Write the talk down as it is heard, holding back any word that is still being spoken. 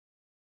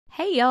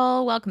Hey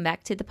y'all, welcome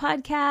back to the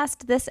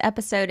podcast. This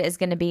episode is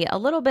going to be a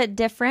little bit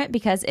different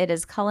because it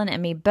is Cullen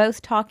and me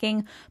both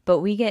talking, but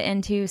we get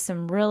into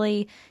some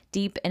really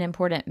deep and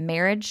important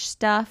marriage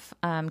stuff,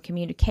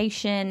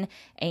 communication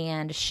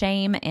and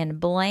shame and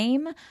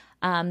blame.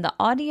 The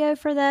audio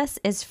for this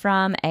is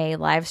from a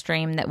live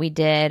stream that we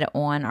did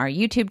on our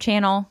YouTube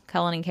channel,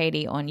 Cullen and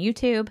Katie on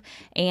YouTube,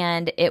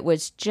 and it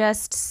was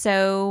just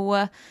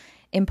so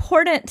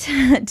important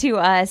to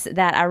us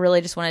that I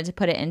really just wanted to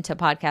put it into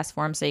podcast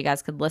form so you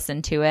guys could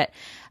listen to it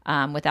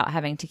without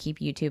having to keep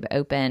YouTube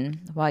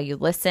open while you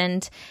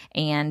listened.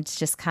 And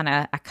just kind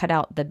of, I cut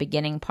out the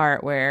beginning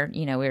part where,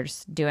 we were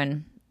just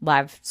doing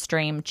live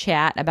stream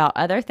chat about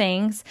other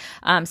things.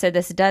 So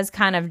this does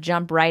kind of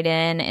jump right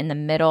in the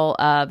middle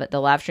of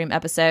the live stream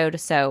episode.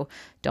 So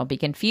don't be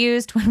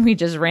confused when we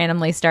just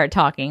randomly start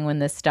talking when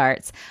this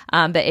starts.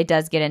 But it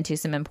does get into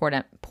some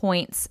important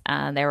points.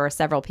 There were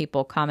several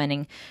people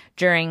commenting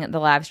during the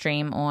live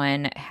stream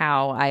on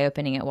how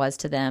eye-opening it was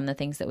to them, the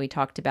things that we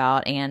talked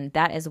about. And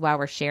that is why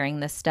we're sharing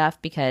this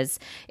stuff, because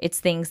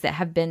it's things that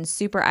have been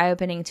super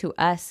eye-opening to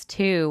us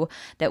too,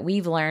 that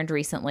we've learned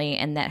recently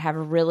and that have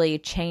really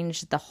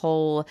changed the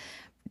whole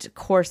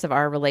course of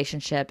our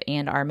relationship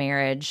and our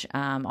marriage,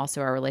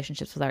 also our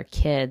relationships with our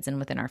kids and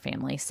within our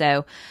family.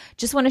 So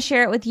just want to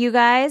share it with you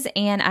guys,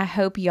 and I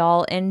hope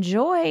y'all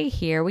enjoy.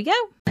 Here we go.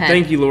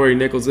 Thank you, Lori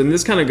Nichols. And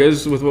this kind of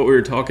goes with what we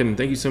were talking.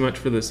 Thank you so much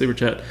for the super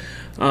chat.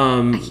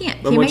 I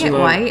can't. Can you make it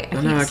white?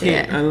 I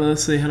can't.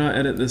 Let's see how do I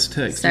edit this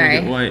text.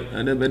 Sorry. Make it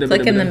white.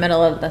 Click in the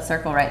middle of the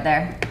circle right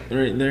there.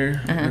 Right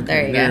there? Okay,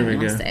 there you go. There we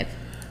go. Save.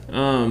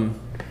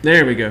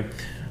 There we go.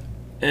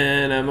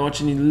 And I'm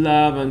watching you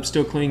live. I'm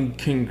still clean.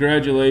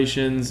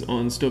 Congratulations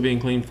on still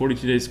being clean.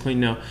 42 days clean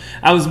now.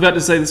 I was about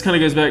to say, this kind of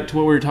goes back to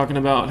what we were talking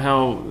about,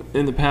 how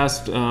in the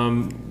past,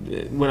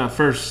 when I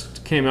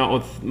first came out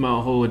with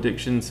my whole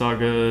addiction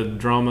saga,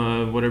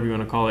 drama, whatever you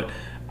want to call it,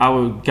 I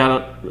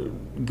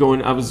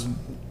was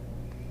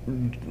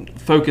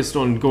focused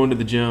on going to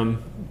the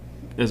gym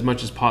as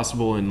much as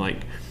possible and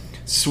like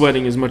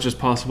sweating as much as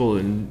possible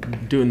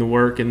and doing the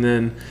work. And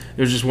then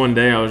it was just one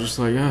day I was just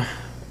like,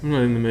 I'm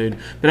not in the mood.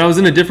 But I was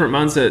in a different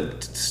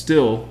mindset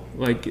still,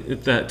 like,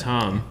 at that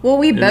time. Well,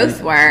 we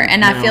both were,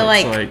 and I feel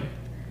like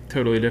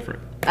totally different.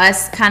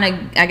 Us kind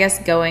of, I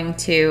guess, going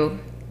to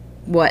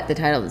what the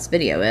title of this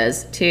video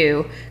is,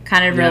 too,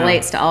 kind of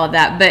relates to all of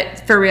that.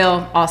 But for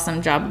real,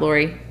 awesome job,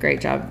 Lori.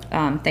 Great job.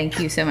 Thank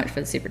you so much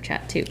for the super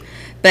chat, too.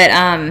 But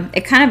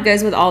it kind of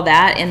goes with all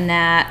that in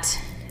that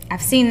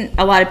I've seen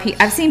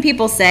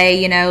people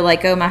say,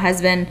 like, oh, my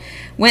husband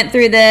went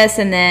through this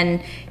and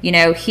then,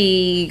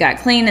 he got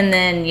clean and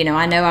then,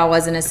 I know I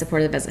wasn't as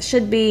supportive as I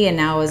should be and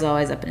now I was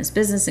always up in his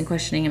business and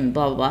questioning him and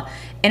blah, blah, blah.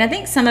 And I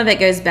think some of it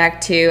goes back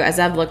to, as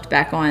I've looked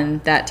back on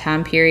that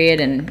time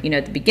period and,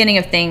 at the beginning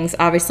of things,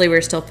 obviously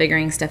we're still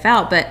figuring stuff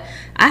out, but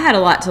I had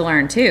a lot to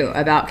learn too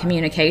about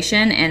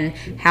communication and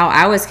how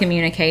I was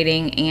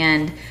communicating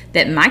and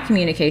that my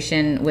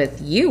communication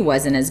with you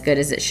wasn't as good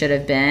as it should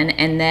have been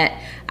and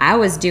that I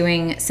was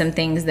doing some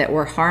things that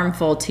were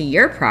harmful to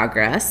your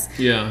progress.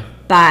 Yeah.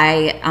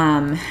 By,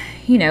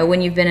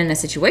 when you've been in a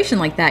situation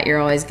like that, you're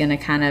always going to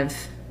kind of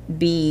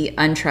be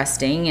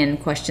untrusting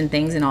and question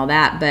things and all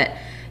that, but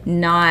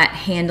not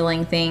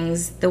handling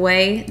things the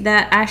way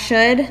that I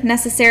should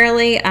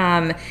necessarily,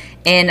 and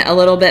a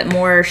little bit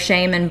more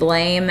shame and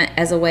blame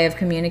as a way of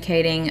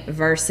communicating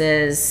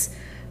versus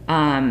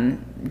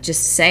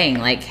just saying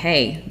like,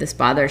 hey, this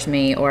bothers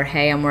me, or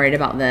hey, I'm worried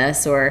about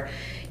this, or,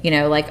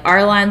 like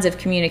our lines of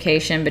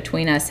communication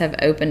between us have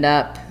opened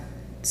up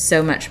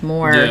so much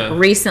more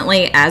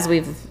recently as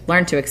we've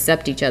learned to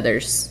accept each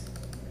other's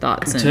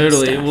thoughts and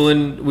totally stuff. Well,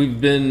 and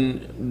we've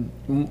been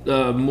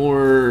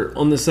more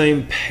on the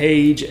same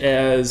page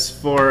as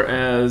far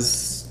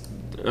as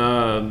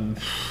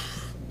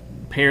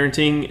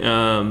parenting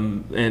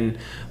and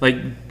like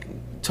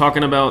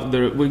talking about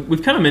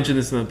we've kind of mentioned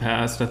this in the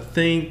past. I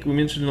think we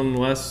mentioned on the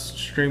last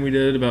stream we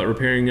did about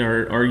repairing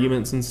our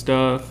arguments and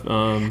stuff.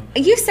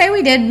 You say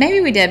we did,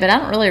 maybe we did, but I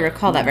don't really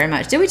recall that very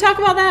much. Did we talk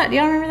about that? Do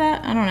y'all remember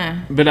that? I don't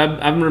know. But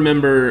I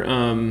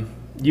remember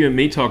you and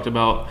me talked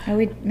about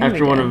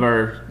after one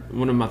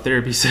of my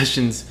therapy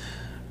sessions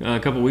a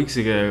couple weeks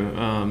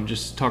ago,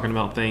 just talking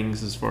about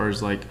things as far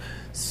as like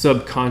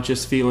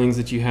subconscious feelings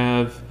that you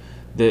have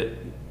that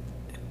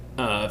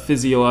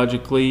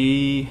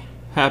physiologically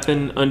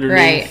happen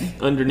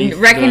underneath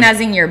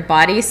recognizing your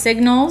body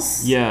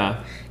signals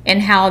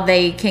and how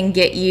they can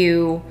get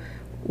you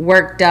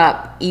worked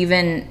up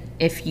even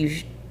if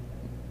you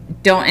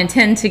don't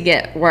intend to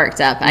get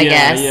worked up, I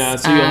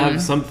guess. So you'll have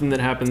something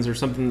that happens or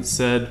something that's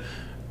said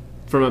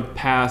from a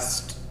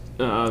past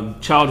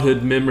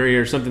childhood memory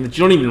or something that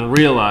you don't even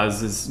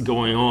realize is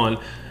going on.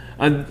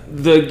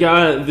 The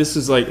guy, this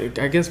is like,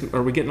 I guess,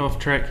 are we getting off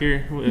track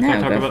here? If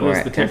I talk about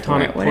this, the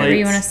tectonic plates. Whatever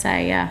you want to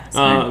say,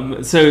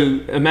 yeah. So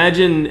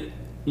imagine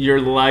your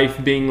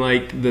life being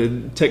like the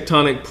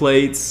tectonic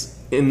plates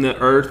in the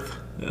earth,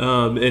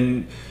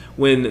 and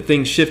when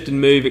things shift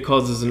and move, it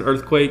causes an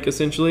earthquake,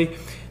 essentially.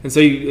 And so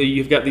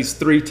you've got these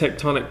three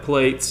tectonic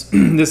plates.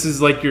 This is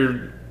like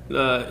your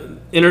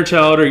inner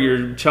child or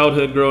your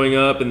childhood growing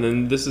up, and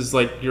then this is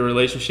like your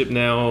relationship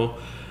now,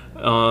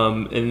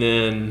 and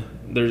then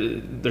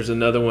there's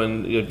another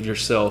one of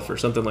yourself or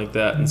something like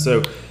that. And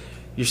so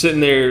you're sitting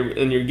there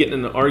and you're getting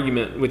in an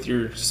argument with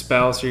your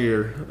spouse or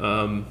your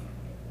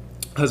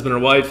husband or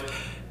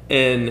wife,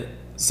 and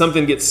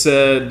something gets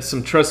said,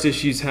 some trust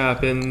issues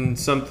happen,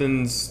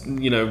 something's,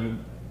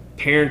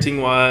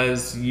 parenting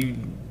wise, you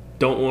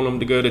don't want them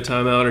to go to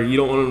timeout, or you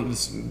don't want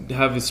them to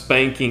have a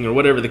spanking, or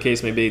whatever the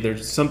case may be.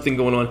 There's something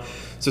going on.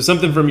 So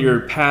something from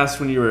your past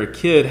when you were a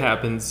kid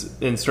happens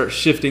and starts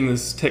shifting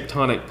this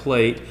tectonic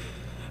plate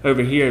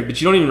over here,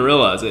 but you don't even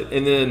realize it.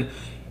 And then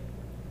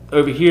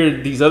over here,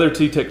 these other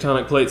two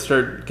tectonic plates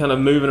start kind of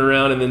moving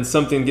around, and then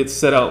something gets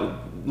said out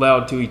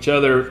loud to each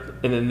other,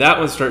 and then that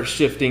one starts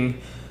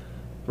shifting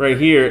right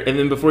here. And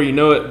then before you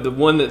know it, the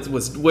one that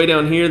was way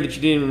down here that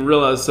you didn't even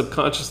realize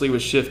subconsciously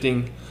was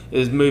shifting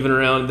is moving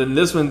around. Then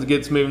this one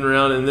gets moving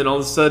around, and then all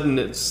of a sudden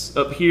it's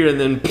up here, and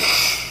then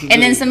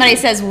and then somebody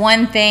says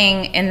one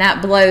thing, and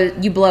that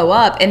you blow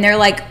up, and they're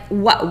like,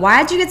 "What?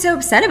 Why'd you get so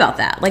upset about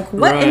that? Like,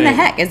 what in the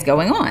heck is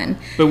going on?"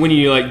 But when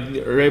you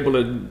are able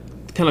to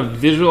kind of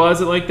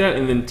visualize it like that,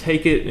 and then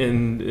take it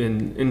and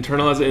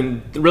internalize it,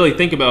 and really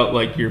think about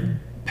like your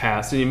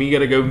past, and you got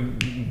to go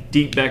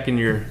deep back in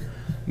your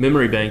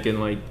memory bank, and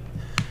like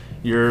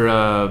your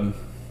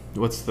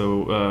what's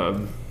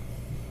the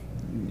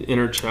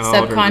inner child,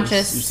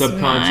 subconscious, or your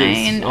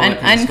subconscious, mind,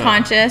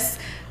 unconscious.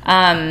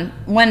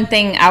 One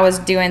thing, I was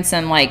doing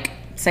some like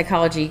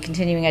psychology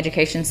continuing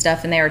education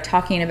stuff, and they were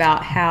talking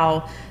about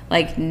how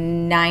like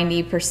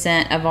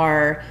 90% of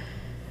our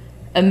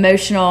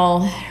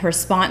emotional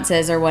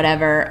responses or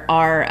whatever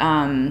are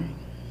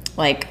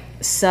like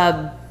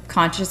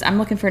subconscious. I'm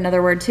looking for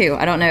another word too.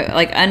 I don't know,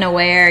 like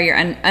unaware, you're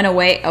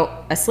unawake,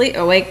 asleep,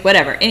 awake,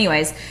 whatever.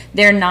 Anyways,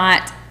 you're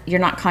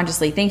not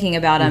consciously thinking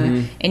about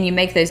them, and you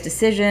make those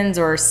decisions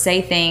or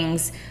say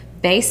things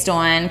based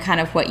on kind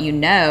of what you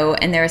know.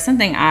 And there was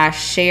something I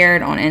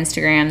shared on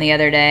Instagram the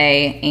other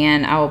day,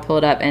 and I will pull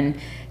it up and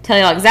tell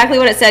y'all exactly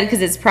what it said,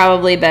 because it's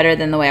probably better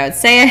than the way I would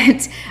say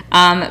it.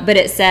 But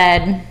it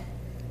said,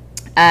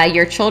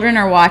 your children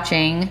are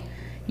watching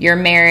your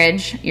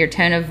marriage, your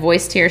tone of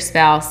voice to your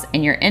spouse,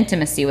 and your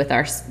intimacy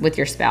with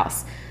your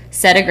spouse.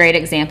 Set a great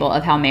example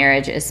of how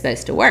marriage is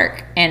supposed to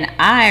work. And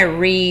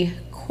I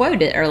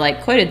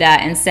quoted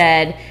that and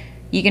said,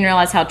 you can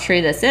realize how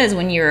true this is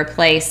when you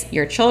replace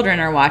your children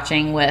are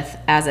watching with,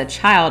 as a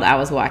child I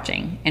was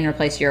watching, and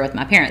replace you're with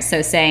my parents.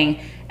 So saying,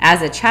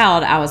 as a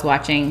child I was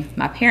watching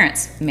my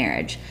parents'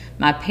 marriage,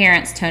 my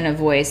parents' tone of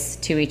voice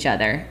to each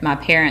other, my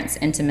parents'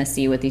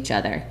 intimacy with each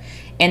other.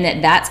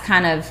 And that's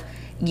kind of,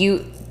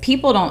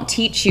 people don't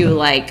teach you,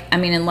 like, I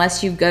mean,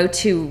 unless you go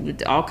to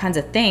all kinds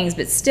of things,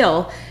 but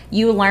still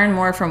you learn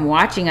more from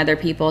watching other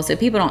people. So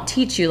people don't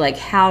teach you like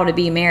how to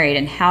be married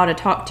and how to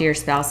talk to your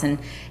spouse and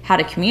how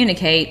to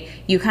communicate.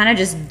 You kind of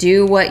just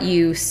do what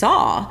you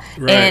saw.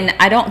 Right. And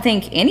I don't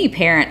think any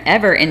parent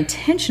ever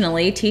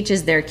intentionally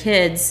teaches their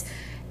kids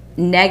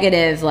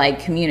negative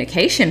like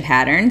communication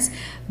patterns.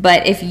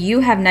 But if you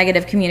have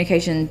negative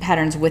communication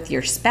patterns with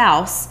your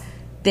spouse,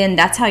 then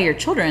that's how your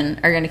children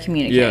are going to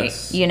communicate.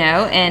 Yes.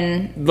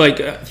 And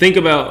like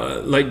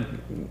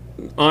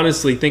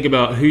honestly think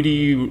about, who do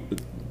you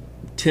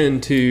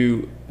tend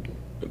to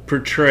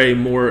portray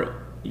more,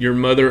 your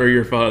mother or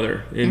your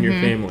father in your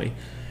family?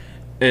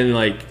 And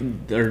like,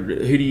 or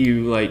who do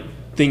you like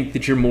think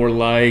that you're more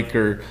like,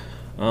 or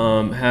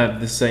have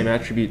the same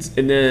attributes?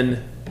 And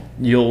then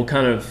you'll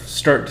kind of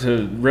start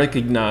to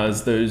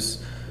recognize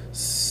those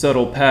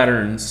subtle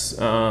patterns,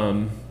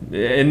 and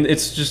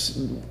it's just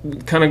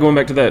kind of going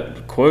back to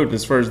that quote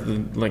as far as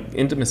the like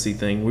intimacy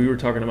thing. We were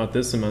talking about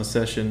this in my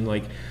session.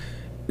 Like,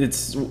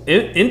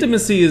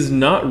 intimacy is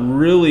not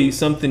really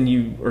something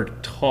you are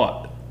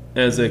taught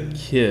as a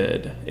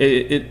kid.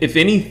 If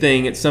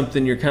anything, it's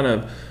something you're kind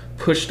of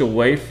pushed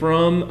away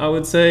from, I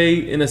would say,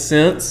 in a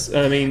sense.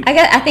 I mean,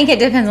 I think it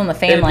depends on the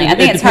family. I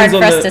think it's hard for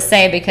us to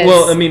say, because,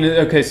 well, I mean,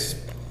 okay,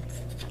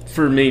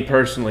 for me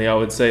personally, I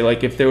would say,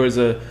 like, if there was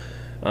a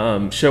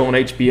show on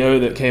HBO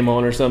that came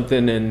on or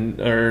something,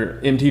 or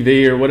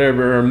MTV or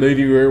whatever, or a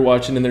movie we were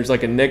watching, and there's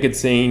like a naked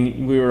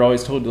scene, we were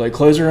always told to like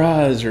close our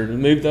eyes or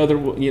move the other,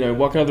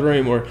 walk out of the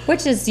room, or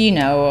which is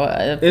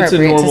appropriate, it's a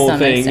normal to some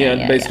thing,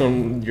 extent, based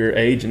on your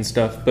age and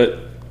stuff. But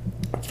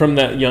from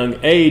that young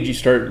age, you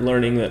start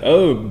learning that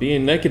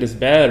being naked is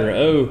bad,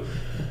 or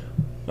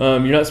you're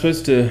not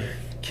supposed to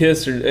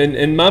kiss,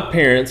 and my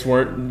parents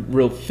weren't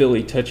real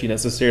filially touchy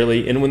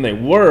necessarily, and when they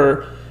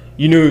were,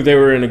 you knew they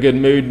were in a good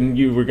mood and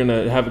you were going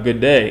to have a good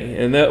day.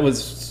 And that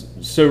was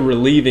so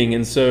relieving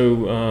and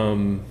so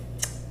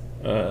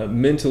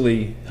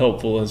mentally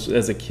helpful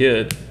as a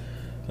kid,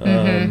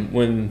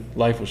 when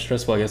life was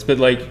stressful, I guess. But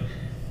like,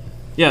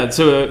 yeah,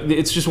 so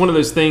it's just one of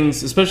those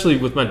things, especially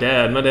with my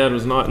dad. My dad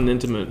was not an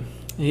intimate.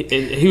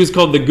 He was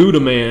called the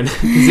Gouda man.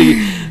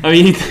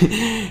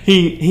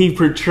 he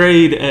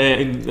portrayed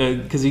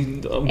because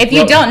if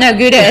you don't know,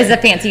 Gouda is a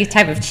fancy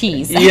type of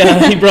cheese.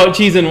 Yeah, he brought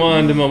cheese and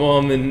wine to my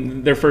mom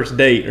in their first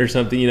date or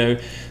something, you know.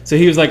 So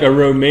he was like a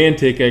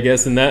romantic, I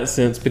guess, in that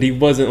sense, but he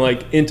wasn't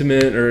like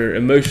intimate or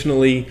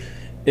emotionally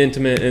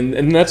intimate,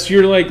 and that's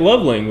your like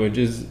love language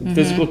is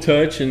physical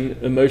touch and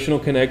emotional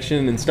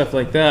connection and stuff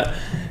like that.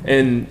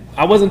 And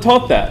I wasn't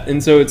taught that,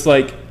 and so it's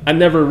like I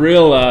never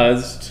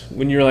realized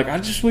when you're like, I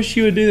just wish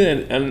you would do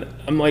that, and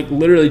I'm like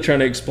literally trying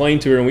to explain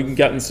to her, and we've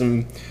gotten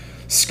some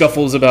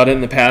scuffles about it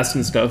in the past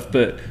and stuff,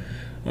 but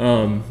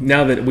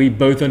now that we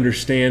both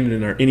understand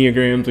in our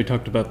Enneagrams, we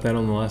talked about that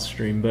on the last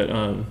stream, but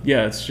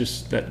yeah, it's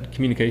just that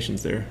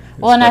communication's there.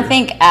 Well, and better. I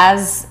think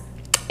as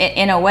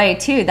in a way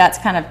too, that's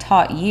kind of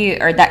taught you,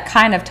 or that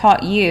kind of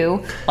taught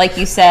you, like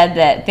you said,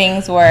 that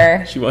things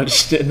were. She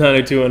watched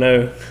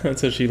 90210.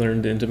 That's how she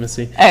learned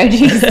intimacy. Oh,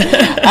 geez.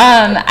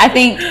 I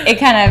think it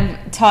kind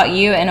of taught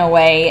you in a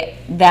way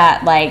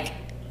that like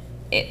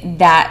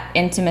that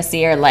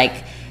intimacy or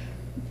like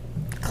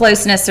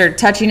closeness or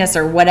touchiness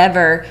or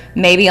whatever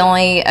maybe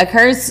only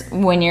occurs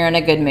when you're in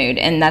a good mood,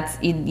 and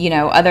that's, you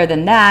know, other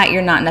than that,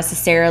 you're not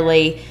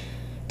necessarily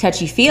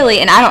touchy-feely.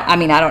 And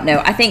I don't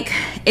know. I think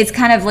it's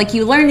kind of like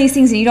you learn these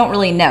things and you don't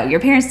really know.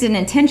 Your parents didn't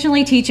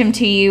intentionally teach them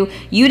to you.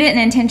 You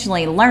didn't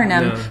intentionally learn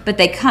them, but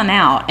they come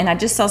out. And I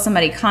just saw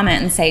somebody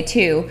comment and say,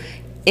 too,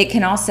 it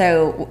can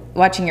also,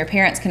 watching your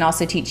parents can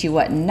also teach you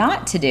what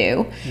not to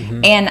do.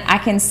 And I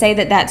can say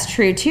that that's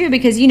true, too,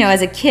 because, you know,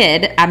 as a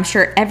kid, I'm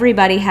sure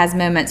everybody has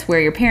moments where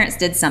your parents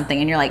did something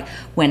and you're like,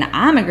 when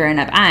I'm a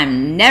grown-up,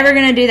 I'm never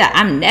going to do that.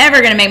 I'm never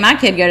going to make my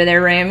kid go to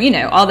their room, you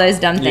know, all those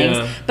dumb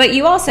things. But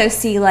you also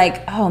see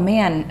like, oh,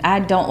 man, I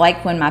don't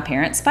like when my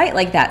parents fight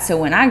like that.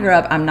 So when I grow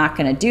up, I'm not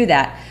going to do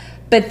that.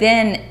 But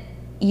then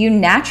you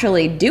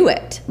naturally do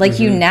it. Like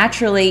you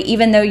naturally,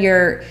 even though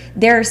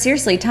there are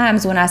seriously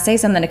times when I say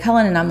something to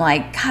Cullen and I'm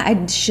like, God,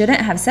 I shouldn't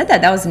have said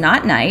that. That was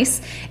not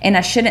nice. And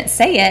I shouldn't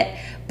say it.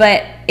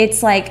 But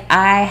it's like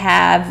I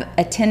have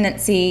a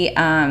tendency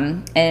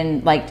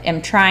and like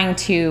am trying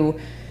to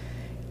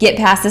get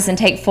past this and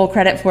take full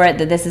credit for it,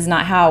 that this is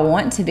not how I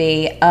want to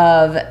be,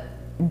 of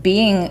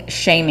being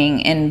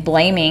shaming and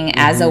blaming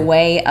as a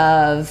way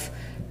of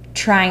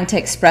trying to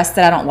express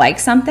that I don't like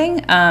something,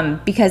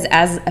 because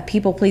as a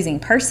people-pleasing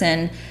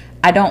person,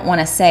 I don't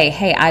want to say,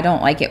 hey, I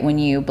don't like it when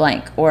you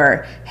blank,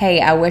 or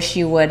hey, I wish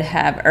you would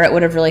have, or it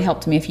would have really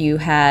helped me if you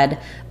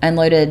had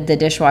unloaded the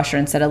dishwasher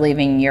instead of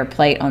leaving your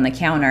plate on the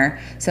counter.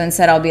 So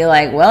instead I'll be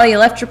like, well, you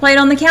left your plate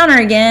on the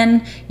counter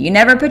again, you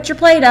never put your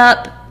plate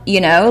up, you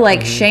know,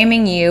 like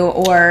shaming you.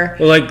 Or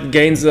well, like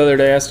Gaines the other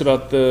day asked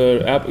about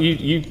the app.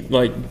 You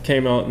like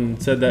came out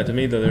and said that to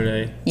me the other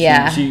day.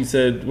 Yeah. She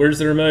said, where's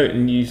the remote?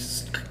 And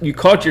you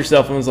caught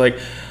yourself and was like,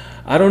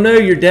 I don't know,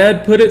 your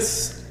dad put it,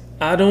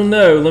 I don't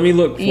know, let me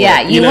look for it.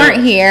 Yeah, you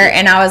weren't here,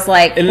 and I was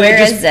like, and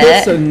where is it? And it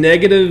just puts a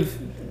negative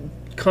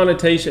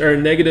connotation or a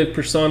negative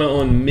persona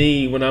on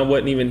me when I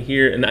wasn't even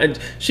here. And I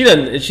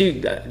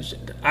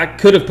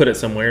could have put it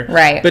somewhere.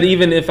 Right. But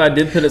even if I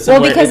did put it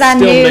somewhere, because it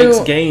still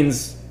makes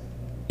Gaines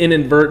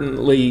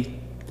inadvertently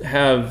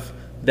have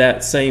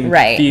that same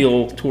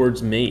feel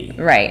towards me.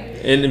 Right.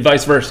 And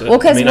vice versa. Well,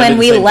 because when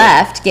we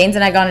left, Gaines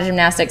and I gone to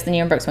gymnastics, and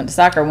you and Brooks went to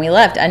soccer. When we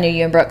left, I knew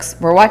you and Brooks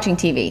were watching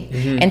TV.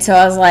 And so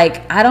I was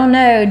like, I don't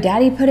know,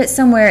 Daddy put it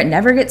somewhere. It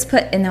never gets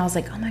put. And I was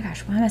like, oh my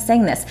gosh, why am I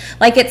saying this?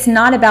 Like, it's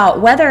not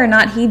about whether or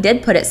not he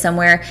did put it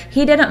somewhere.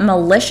 He didn't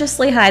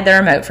maliciously hide the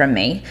remote from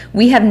me.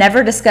 We have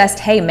never discussed,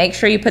 hey, make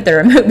sure you put the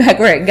remote back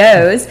where it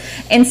goes.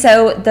 And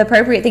so the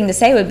appropriate thing to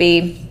say would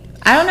be,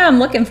 I don't know, I'm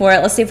looking for it.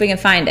 Let's see if we can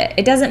find it.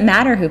 It doesn't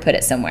matter who put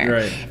it somewhere.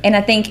 Right. And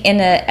I think in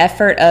an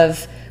effort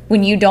of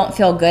when you don't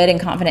feel good and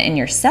confident in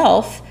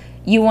yourself,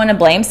 you want to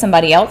blame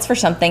somebody else for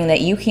something that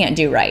you can't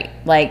do right.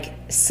 Like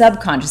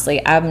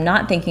subconsciously, I'm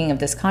not thinking of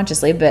this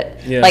consciously, but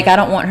like I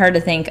don't want her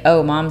to think,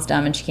 oh, Mom's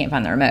dumb and she can't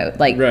find the remote.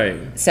 Like,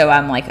 so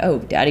I'm like, oh,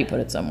 Daddy put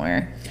it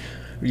somewhere.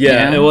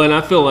 Yeah, you know? Well, and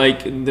I feel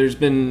like there's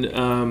been,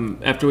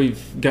 after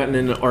we've gotten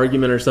in an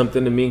argument or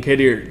something and me and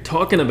Katie are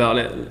talking about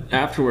it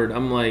afterward,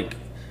 I'm like,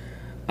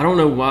 I don't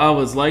know why I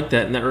was like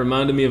that, and that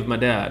reminded me of my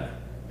dad.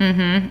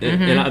 And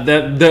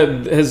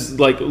that has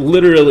like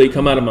literally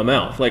come out of my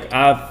mouth. Like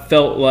I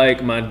felt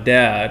like my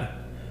dad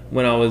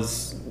when I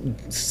was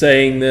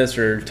saying this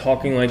or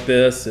talking like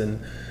this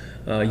and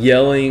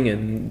yelling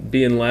and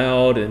being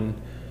loud and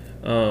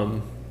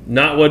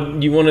not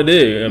what you want to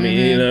do. I mean,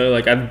 you know,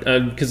 like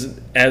because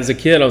as a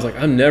kid I was like,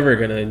 I'm never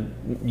gonna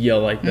yell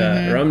like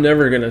that, or I'm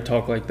never gonna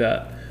talk like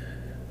that.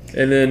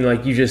 And then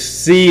like you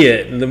just see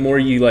it, and the more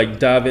you like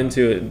dive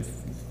into it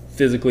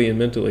physically and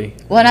mentally.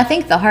 Well, and I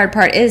think the hard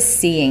part is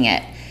seeing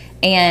it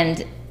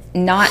and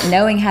not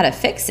knowing how to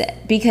fix it,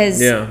 because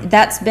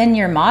that's been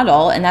your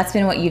model and that's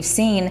been what you've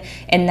seen,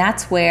 and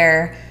that's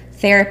where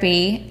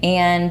therapy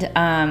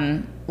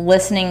and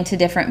listening to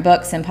different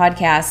books and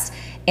podcasts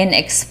and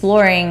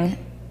exploring,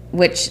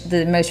 which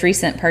the most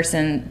recent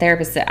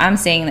therapist that I'm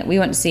seeing that we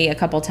went to see a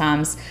couple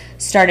times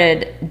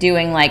started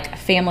doing like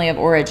family of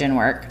origin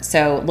work.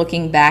 So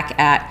looking back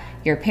at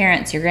your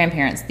parents, your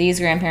grandparents, these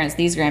grandparents,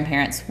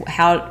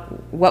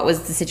 what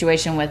was the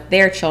situation with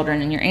their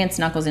children and your aunts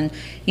and uncles and,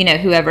 you know,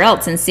 whoever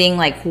else, and seeing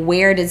like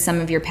where did some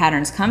of your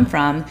patterns come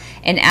from.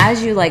 And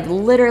as you like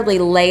literally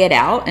lay it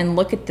out and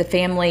look at the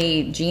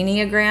family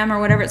genealogram or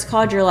whatever it's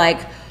called, you're like,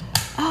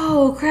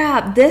 oh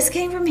crap, this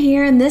came from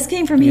here and this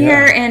came from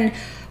here, and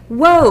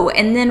whoa.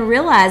 And then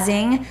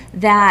realizing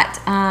that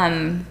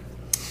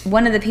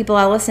one of the people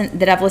I've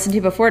listened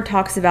to before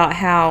talks about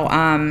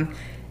how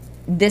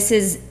this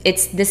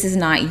is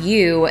not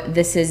you,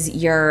 this is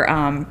your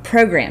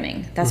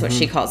programming. That's what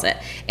she calls it.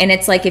 And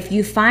it's like, if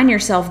you find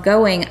yourself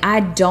going,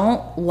 I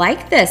don't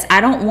like this,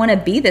 I don't want to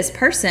be this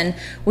person,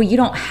 well, you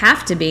don't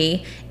have to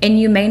be, and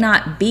you may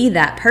not be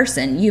that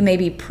person. You may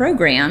be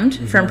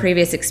programmed from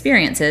previous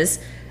experiences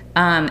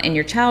in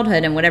your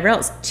childhood and whatever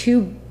else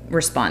to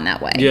respond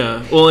that way.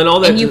 Yeah. Well, and all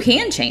that, and you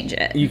can change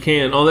it. You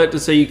can. All that to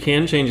say you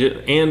can change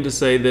it, and to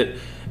say that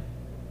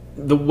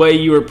the way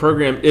you were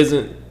programmed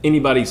isn't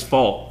anybody's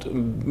fault. I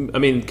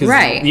mean,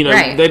 because you know,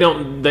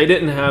 they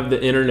didn't have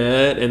the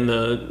internet and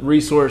the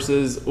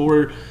resources,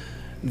 or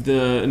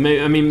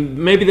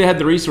maybe they had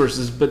the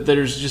resources, but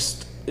there's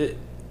just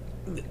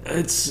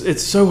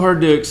it's so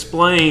hard to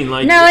explain.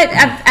 Like, no,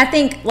 I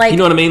think, like, you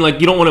know what I mean. Like,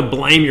 you don't want to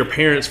blame your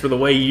parents for the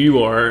way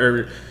you are.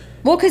 Or,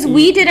 well, because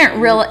we didn't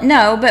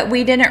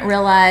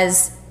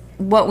realize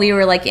what we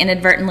were like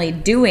inadvertently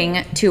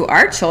doing to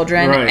our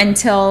children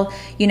until,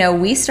 you know,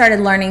 we started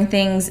learning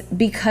things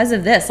because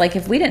of this. Like,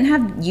 if we didn't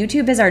have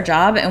YouTube as our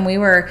job and we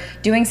were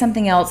doing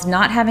something else,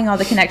 not having all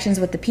the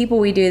connections with the people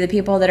we do, the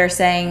people that are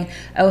saying,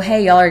 oh,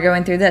 hey, y'all are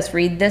going through this,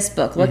 read this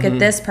book, look at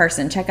this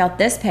person, check out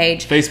this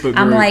page, Facebook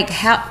I'm group. like,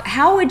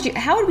 how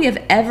would we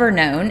have ever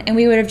known? And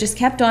we would have just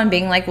kept on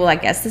being like, well, I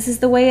guess this is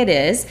the way it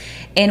is.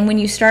 And when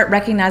you start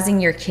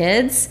recognizing your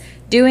kids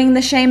doing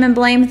the shame and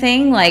blame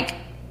thing, like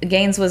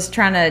Gaines was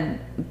trying to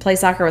play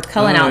soccer with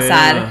Cullen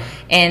outside,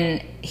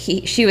 and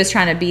she was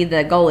trying to be the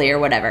goalie or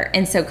whatever.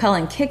 And so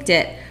Cullen kicked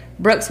it.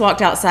 Brooks walked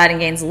outside,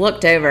 and Gaines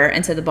looked over,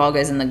 and so the ball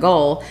goes in the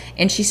goal.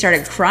 And she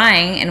started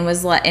crying and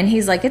was like, and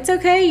he's like, "It's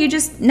okay. You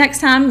just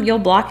next time you'll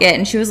block it."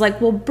 And she was like,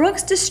 "Well,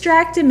 Brooks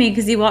distracted me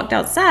because he walked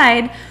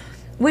outside,"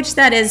 which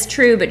that is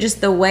true, but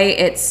just the way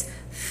it's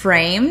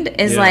framed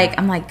is like,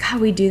 I'm like, God,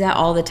 we do that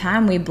all the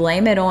time. We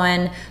blame it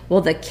on,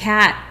 well, the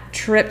cat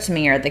tripped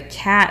me, or the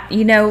cat,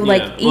 you know,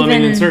 like, well, even I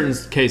mean, in certain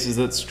cases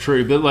that's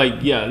true, but like,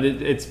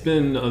 it's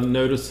been a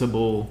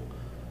noticeable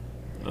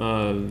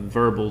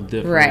verbal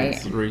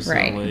difference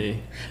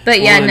recently.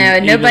 But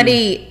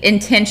nobody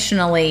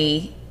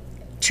intentionally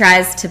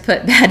tries to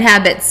put bad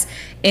habits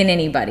in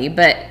anybody,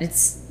 but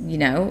it's, you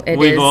know, that's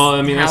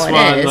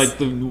why like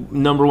the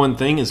number one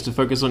thing is to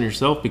focus on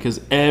yourself, because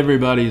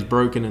everybody's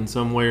broken in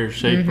some way or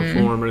shape or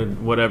form or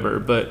whatever.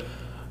 But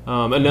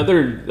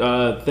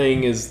another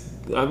thing is,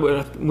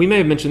 we may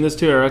have mentioned this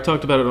too, or I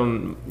talked about it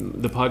on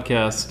the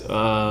podcast,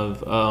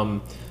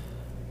 of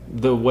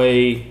the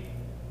way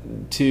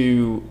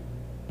to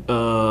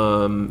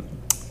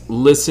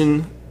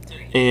listen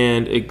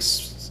and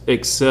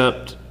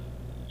accept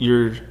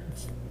your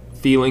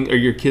feeling, or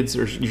your kids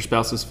or your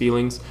spouse's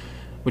feelings,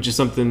 which is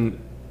something.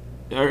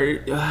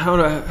 How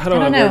do I word this? I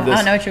don't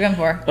know what you're going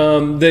for.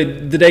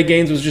 The day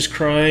Gaines was just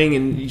crying,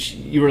 and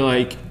you were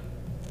like,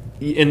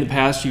 in the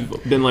past you've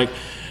been like,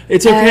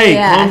 it's okay,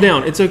 calm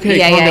down. It's okay,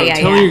 calm down.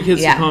 Telling your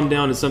kids to calm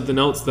down is something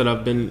else that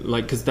I've been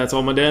like, because that's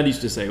all my dad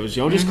used to say was,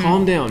 y'all just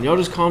calm down. Y'all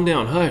just calm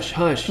down. Hush,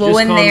 hush. Well, just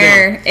when calm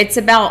down. it's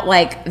about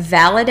like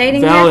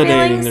validating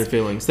their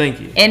feelings.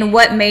 Thank you. And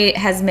what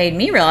has made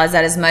me realize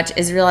that as much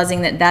is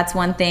realizing that that's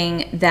one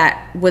thing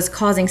that was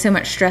causing so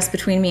much stress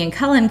between me and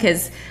Cullen,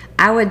 because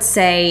I would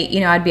say,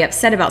 you know, I'd be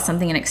upset about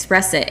something and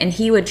express it, and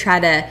he would try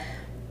to,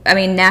 I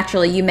mean,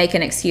 naturally you make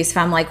an excuse if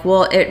I'm like,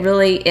 well,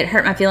 it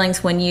hurt my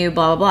feelings when you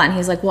blah, blah, blah. And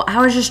he's like, well,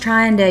 I was just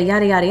trying to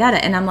yada, yada,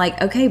 yada. And I'm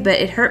like, okay, but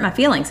it hurt my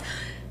feelings.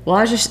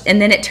 Well,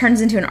 and then it turns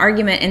into an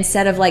argument,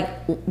 instead of like,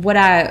 what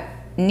I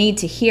need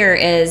to hear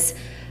is,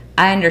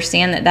 I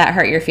understand that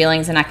hurt your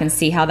feelings, and I can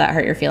see how that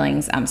hurt your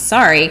feelings. I'm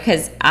sorry,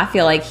 because I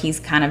feel like he's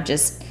kind of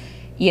just,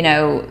 you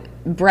know,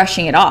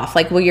 brushing it off.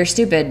 Like, well, you're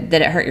stupid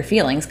that it hurt your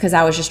feelings because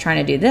I was just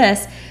trying to do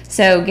this.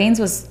 So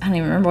Gaines was, I don't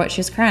even remember what she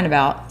was crying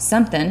about,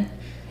 something.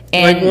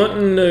 And like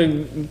wanting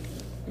to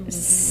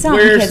some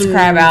kids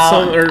cry about,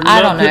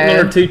 I don't know, putting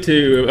on her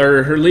tutu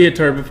or her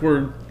leotard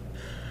before.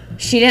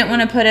 She didn't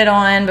want to put it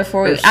on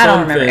before we, I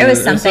don't remember. It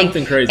was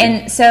something crazy.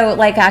 And so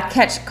like I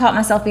caught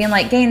myself being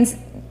like, Gaines,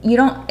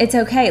 it's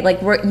okay.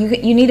 Like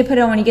you need to put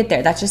it on when you get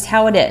there. That's just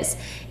how it is.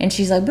 And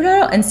she's like, but I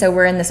don't. And so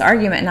we're in this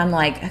argument, and I'm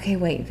like, okay,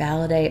 wait,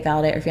 validate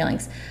her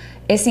feelings.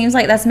 It seems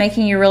like that's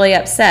making you really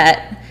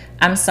upset.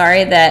 I'm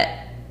sorry that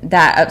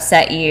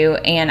upset you,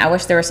 and I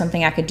wish there was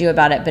something I could do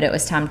about it, but it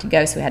was time to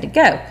go, so we had to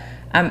go.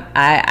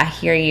 I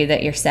hear you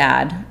that you're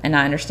sad, and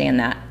I understand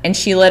that. And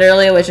she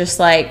literally was just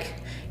like,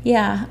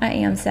 yeah, I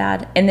am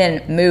sad. And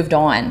then moved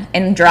on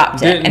and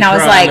dropped it. Didn't And I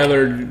was try like,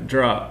 another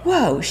drop.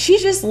 whoa, she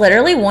just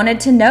literally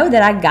wanted to know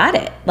that I got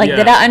it. Like, Yeah.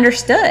 that I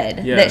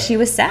understood Yeah. that she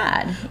was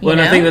sad. Well,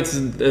 you and know? I think that's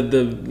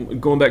the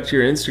going back to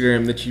your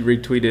Instagram that you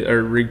reposted,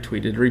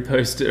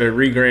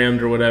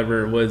 regrammed or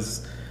whatever,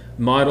 was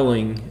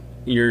modeling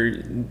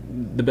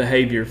the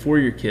behavior for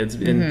your kids.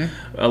 And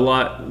a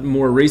lot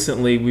more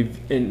recently,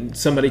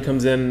 somebody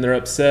comes in and they're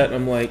upset. And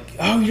I'm like,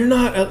 oh, you're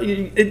not.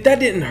 That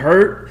didn't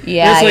hurt.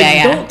 Yeah, and it's like,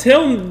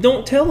 yeah.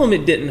 don't tell them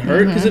it didn't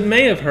hurt, because it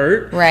may have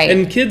hurt. Right.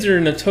 And kids are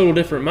in a total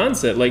different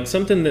mindset. Like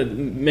something that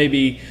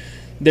maybe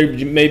they're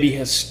maybe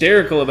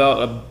hysterical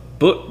about a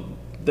book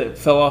that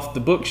fell off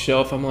the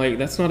bookshelf. I'm like,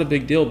 that's not a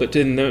big deal, but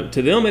to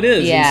them it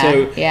is. Yeah,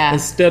 and so yeah.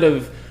 instead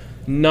of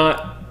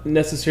not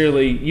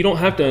necessarily, you don't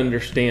have to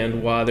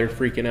understand why they're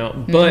freaking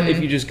out, but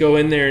if you just go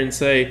in there and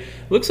say,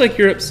 looks like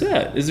you're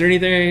upset, is there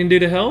anything I can do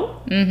to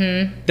help?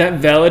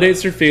 That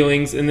validates their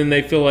feelings, and then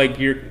they feel like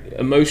you're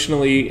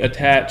emotionally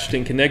attached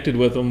and connected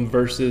with them,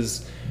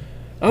 versus,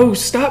 oh,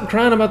 stop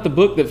crying about the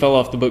book that fell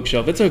off the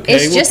bookshelf. It's okay.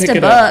 It's just a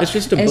it book. up. It's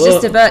just a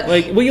book.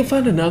 Like, well, you'll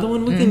find another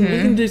one. We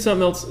can do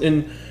something else.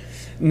 And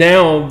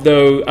now,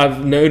 though,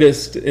 I've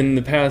noticed in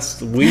the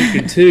past week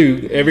or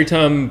two, every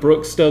time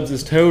Brooke stubs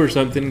his toe or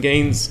something,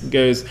 Gaines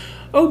goes,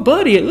 oh,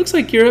 buddy, it looks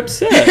like you're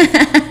upset.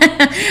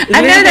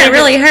 I know that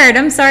really hurt.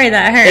 I'm sorry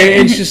that hurt.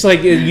 And it's just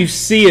like, you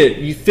see it.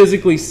 You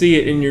physically see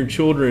it in your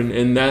children,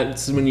 and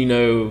that's when you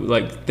know,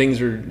 like, things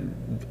are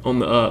on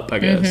the up, I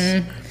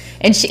guess.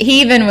 And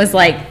he even was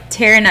like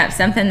tearing up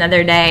something the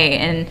other day,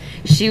 and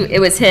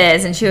it was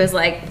his, and she was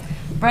like,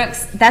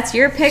 Brooks, that's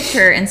your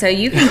picture, and so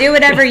you can do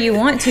whatever you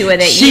want to with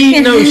it.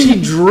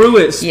 She drew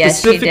it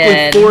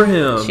specifically for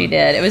him. She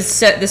did. It was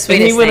the sweetest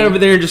thing. And he went over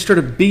there and just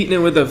started beating it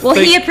with a Well,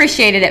 he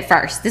appreciated it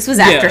first. This was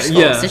after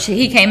school, so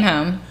he came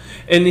home.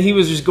 And he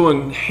was just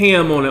going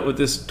ham on it with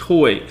this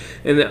toy.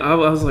 And I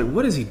was like,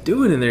 what is he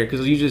doing in there?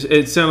 Because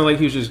it sounded like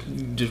he was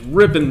just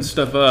ripping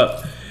stuff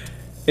up.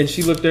 And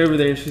she looked over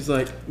there and she's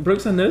like,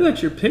 Brooks, I know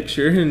that's your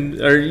picture.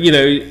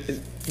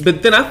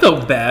 But then I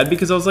felt bad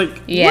because I was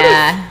like,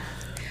 yeah.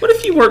 What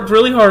if you worked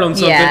really hard on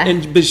something?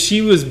 Yeah. But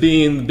she was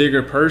being the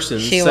bigger person.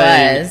 She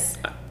was.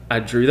 I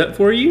drew that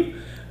for you,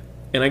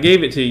 and I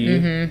gave it to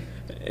you,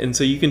 and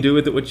so you can do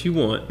with it what you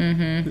want.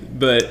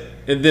 But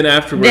and then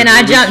afterwards, then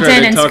I jumped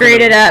in and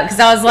screwed it up because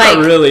I was like,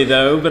 not really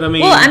though. But I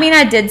mean, well,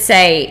 I did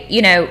say,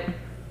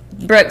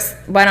 Brooks,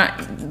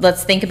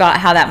 let's think about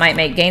how that might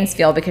make Gaines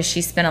feel, because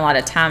she spent a lot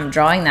of time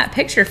drawing that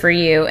picture for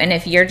you, and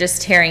if you're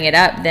just tearing it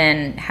up,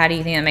 then how do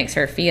you think that makes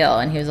her feel?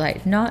 And he was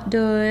like, not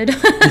good.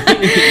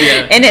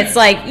 Yeah. And it's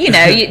like, you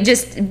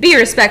just be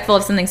respectful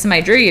of something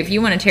somebody drew you. If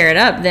you want to tear it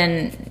up,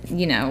 then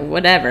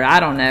whatever.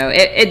 I don't know.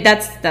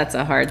 That's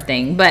a hard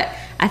thing, but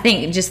I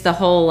think just the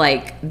whole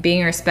like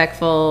being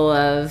respectful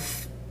of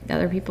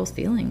other people's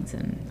feelings,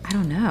 and I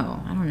don't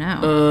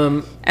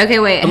know. Okay,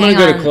 wait. I'm gonna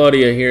go to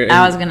Claudia here.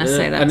 I was gonna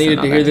say that. I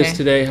needed to hear this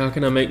today. How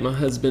can I make my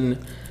husband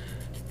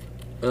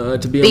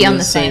to be on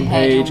the same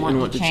page and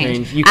want to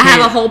change? I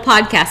have a whole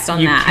podcast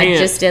on that. I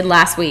just did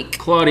last week.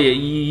 Claudia,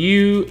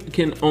 you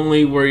can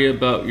only worry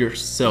about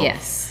yourself.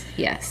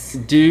 Yes.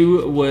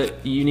 Do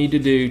what you need to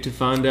do to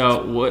find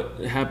out what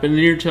happened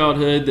in your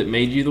childhood that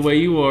made you the way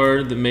you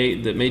are, that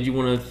made you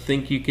want to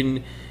think you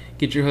can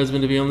get your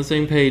husband to be on the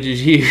same page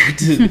as you,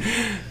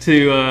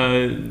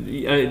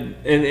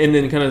 and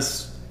then kind of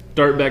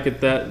start back at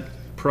that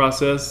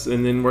process,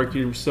 and then work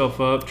yourself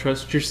up.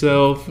 Trust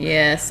yourself.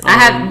 Yes, I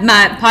have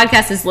my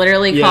podcast is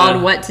literally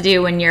called "What to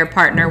Do When Your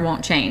Partner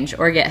Won't Change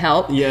or Get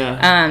Help."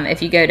 Yeah.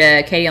 If you go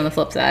to Katie on the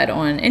Flip Side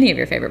on any of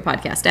your favorite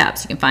podcast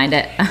apps, you can find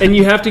it. And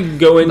you have to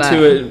go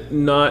into it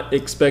not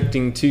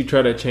expecting to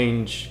try to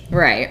change,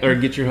 right, or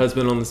get your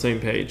husband on the same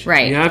page.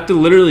 Right. You have to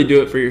literally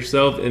do it for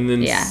yourself, and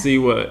then see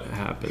what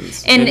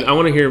happens. And I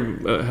want to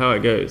hear how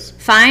it goes.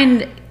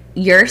 Find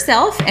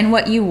yourself and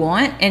what you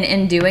want, and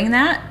in doing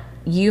that,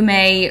 you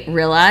may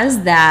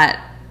realize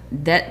that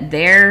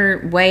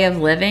their way of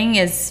living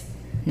is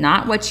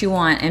not what you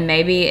want, and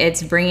maybe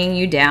it's bringing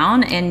you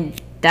down,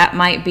 and that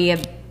might be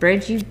a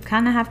bridge you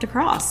kind of have to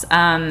cross.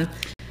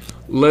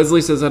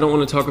 Leslie says, I don't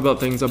want to talk about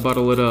things, I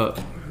bottle it up.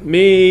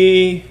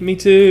 Me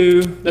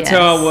too. That's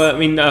how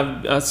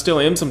I still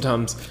am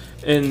sometimes.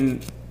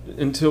 And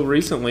until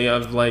recently,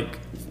 I've like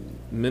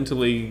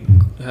mentally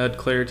had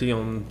clarity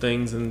on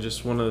things and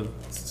just want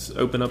to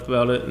open up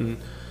about it. And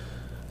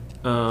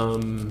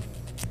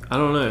I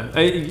don't know.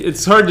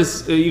 It's hard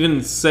to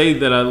even say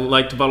that I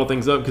like to bottle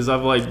things up, because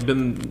I've like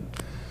been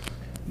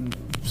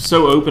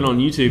so open on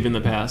YouTube in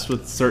the past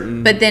with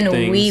certain But then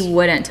things. We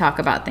wouldn't talk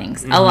about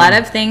things. A lot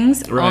of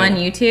things on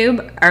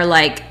YouTube are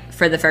like,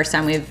 for the first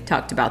time we've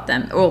talked about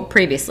them. Well,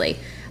 previously.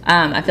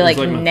 I feel like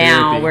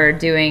now we're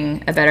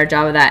doing a better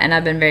job of that, and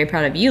I've been very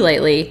proud of you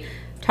lately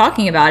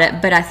talking about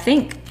it. But I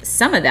think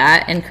some of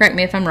that, and correct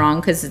me if I'm wrong,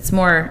 because it's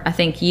more, I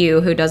think, you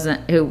who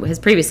has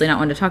previously not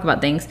wanted to talk about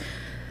things,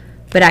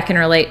 but I can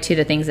relate to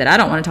the things that I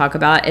don't want to talk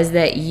about, is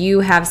that you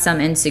have some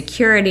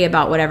insecurity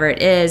about whatever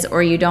it is,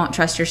 or you don't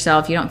trust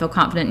yourself, you don't feel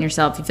confident in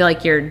yourself, you feel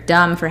like you're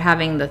dumb for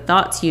having the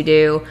thoughts you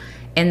do,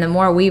 And the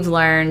more we've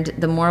learned,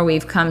 the more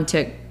we've come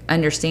to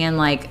understand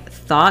like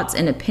thoughts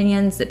and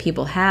opinions that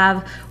people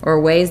have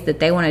or ways that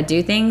they want to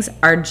do things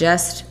are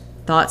just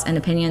thoughts and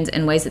opinions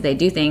and ways that they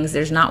do things.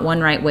 There's not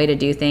one right way to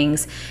do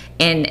things.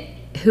 And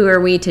who are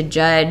we to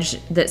judge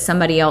that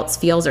somebody else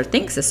feels or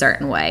thinks a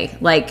certain way?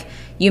 Like,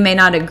 you may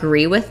not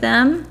agree with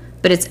them,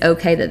 but it's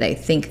okay that they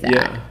think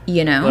that,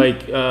 you know?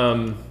 Like,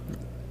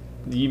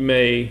 you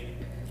may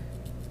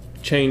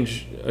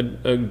change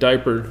a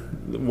diaper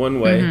one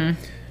way,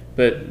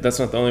 but that's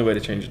not the only way to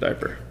change a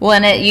diaper. Well,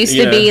 and it used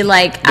to be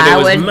like, but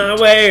it was my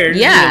way or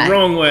the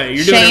wrong way.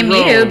 You're shame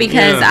doing it wrong. You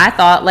because I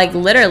thought like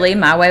literally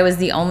my way was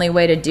the only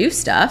way to do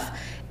stuff.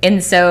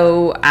 And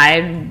so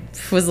I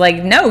was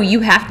like, no,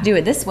 you have to do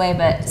it this way.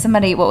 But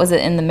somebody, what was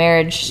it, in the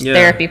marriage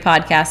therapy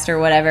podcast or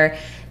whatever,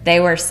 they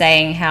were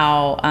saying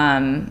how,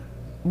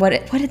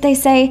 what did they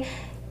say?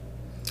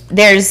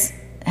 There's,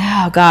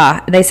 oh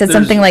God, they said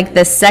something like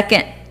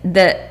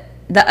the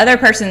other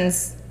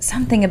person's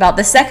something about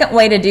the second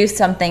way to do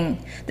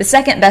something, the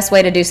second best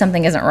way to do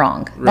something isn't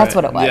wrong. That's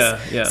what it was.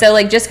 Yeah. So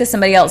like just because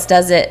somebody else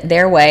does it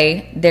their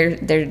way,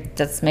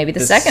 that's maybe the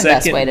second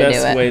best way to do it. The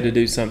second best way to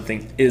do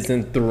something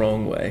isn't the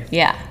wrong way.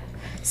 Yeah.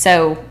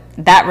 So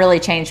that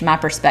really changed my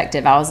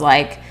perspective. I was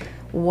like,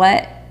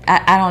 what?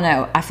 I don't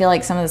know. I feel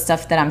like some of the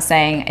stuff that I'm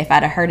saying, if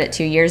I'd have heard it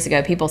 2 years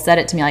ago, people said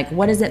it to me like,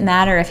 what does it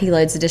matter if he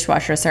loads the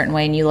dishwasher a certain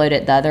way and you load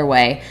it the other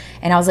way?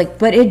 And I was like,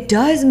 but it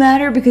does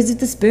matter because if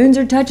the spoons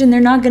are touching,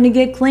 they're not going to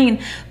get clean.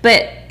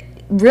 But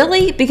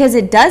really, because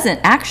it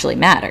doesn't actually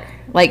matter.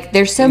 Like,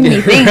 there's so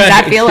many things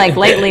I feel like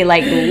lately,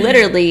 like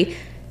literally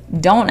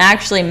don't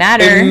actually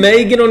matter. It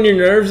may get on your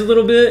nerves a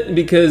little bit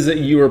because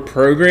you were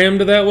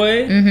programmed that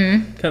way.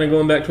 Kind of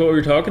going back to what we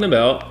were talking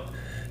about.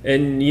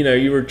 And, you know,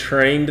 you were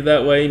trained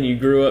that way and you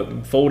grew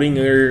up folding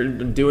or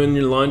doing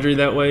your laundry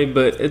that way.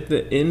 But at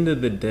the end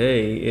of the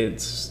day,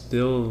 it's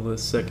still the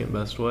second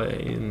best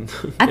way. And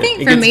I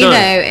think for me, though,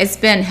 it's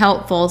been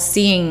helpful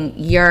seeing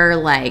your,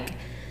 like,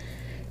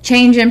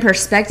 change in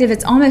perspective.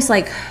 It's almost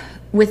like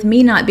with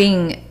me not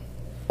being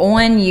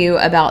on you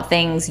about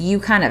things, you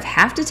kind of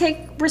have to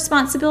take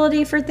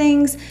responsibility for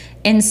things.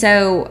 And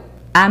so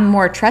I'm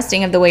more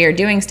trusting of the way you're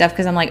doing stuff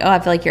because I'm like, oh, I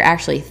feel like you're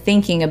actually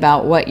thinking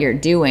about what you're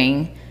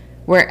doing.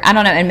 Where, I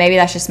don't know, and maybe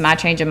that's just my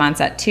change of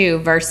mindset too,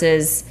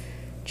 versus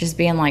just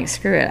being like,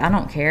 screw it, I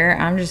don't care.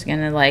 I'm just going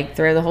to like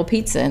throw the whole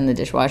pizza in the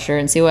dishwasher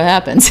and see what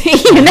happens,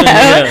 you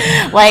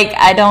know? Like,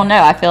 I don't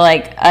know. I feel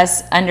like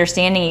us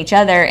understanding each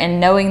other and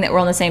knowing that we're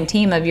on the same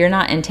team of you're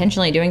not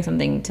intentionally doing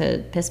something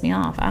to piss me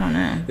off. I don't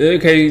know.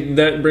 Okay,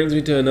 that brings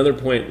me to another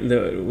point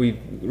that we've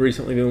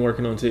recently been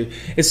working on too.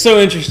 It's so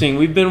interesting.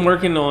 We've been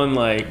working on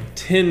like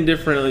 10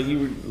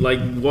 different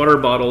like water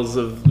bottles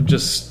of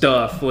just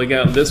stuff. We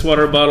got this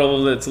water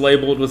bottle that's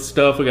labeled with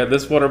stuff. We got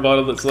this water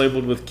bottle that's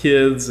labeled with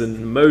kids and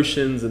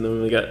emotions. And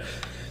then we got,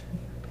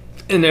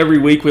 and every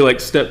week we like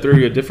step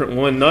through a different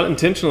one, not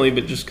intentionally,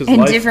 but just because.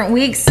 In different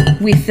weeks,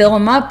 we fill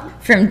them up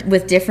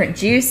with different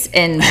juice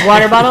and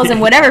water bottles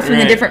and whatever from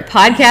the different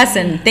podcasts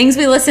and things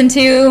we listen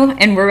to,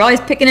 and we're always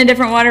picking a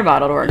different water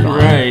bottle to work on.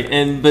 Right,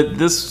 but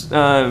this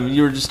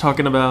you were just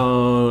talking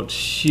about.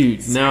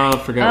 Now I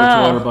forgot which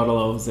water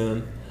bottle I was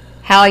in.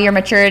 How your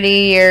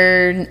maturity,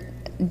 you're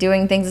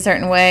doing things a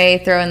certain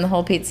way, throwing the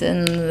whole pizza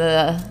in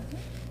the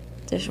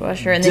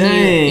dishwasher, and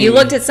then you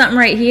looked at something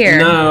right here.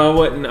 No, I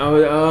wasn't.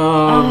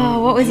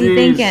 What was he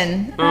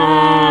thinking?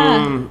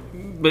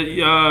 But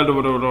yeah,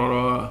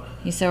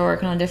 you started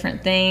working on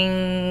different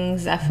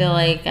things. I feel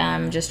like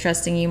I'm just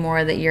trusting you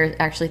more that you're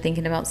actually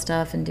thinking about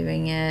stuff and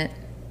doing it.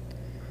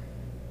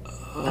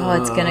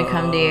 It's gonna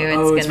come to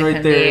you. It's gonna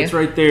come to you. It's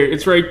right there.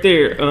 It's right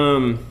there.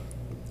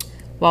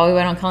 While we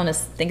went on calling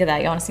us, think of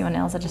that. You want to see my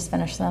nails? I just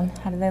finished them.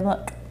 How do they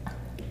look?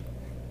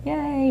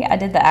 Yay! I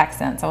did the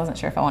accents. I wasn't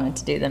sure if I wanted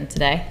to do them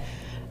today.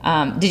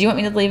 Did you want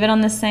me to leave it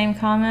on the same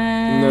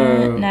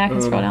comment? No, I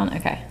can scroll down.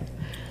 Okay.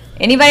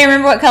 Anybody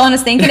remember what Cullen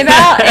was thinking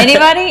about?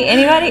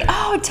 Anybody?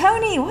 Oh,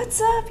 Tony,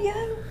 what's up,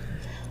 yo?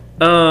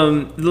 A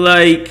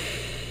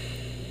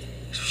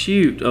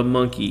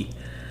monkey.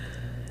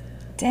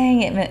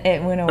 Dang,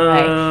 it went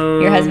away.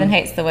 Your husband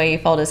hates the way you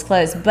fold his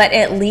clothes, but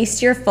at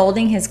least you're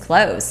folding his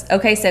clothes.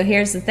 Okay, so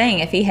here's the thing.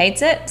 If he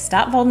hates it,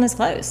 stop folding his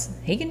clothes.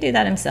 He can do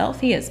that himself.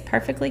 He is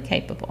perfectly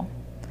capable.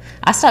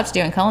 I stopped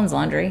doing Cullen's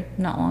laundry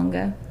not long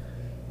ago.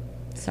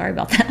 Sorry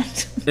about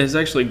that. It's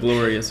actually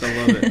glorious. I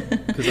love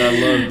it because I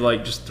love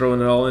like just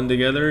throwing it all in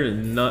together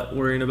and not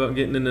worrying about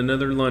getting in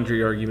another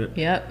laundry argument.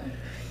 Yep.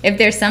 If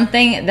there's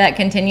something that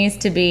continues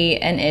to be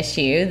an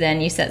issue,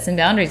 then you set some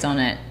boundaries on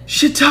it.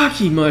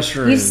 Shiitake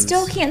mushrooms. You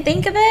still can't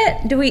think of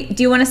it?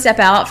 Do you want to step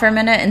out for a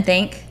minute and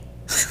think?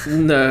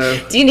 No.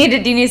 Do you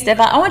need to step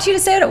out? I want you to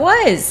say what it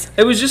was.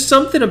 It was just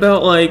something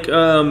about like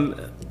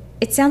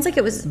it sounds like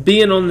it was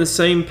being on the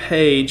same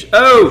page.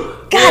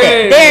 Oh, got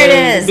it. There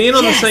it is. Being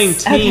on the same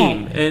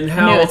team, and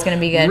how I knew it's going to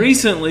be good.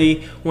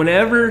 Recently,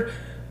 whenever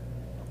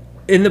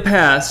in the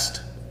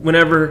past,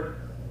 whenever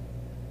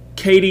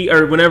Katie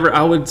or whenever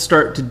I would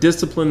start to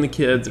discipline the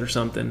kids or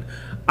something,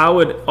 I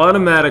would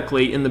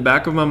automatically, in the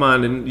back of my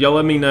mind, and y'all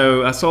let me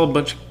know, I saw a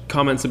bunch of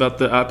comments about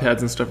the iPads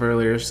and stuff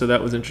earlier, so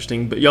that was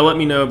interesting, but y'all let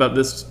me know about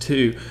this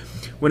too.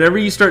 Whenever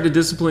you start to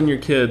discipline your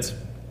kids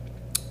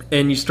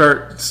and you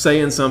start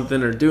saying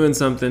something or doing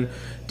something,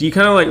 do you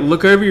kind of like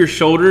look over your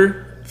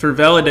shoulder for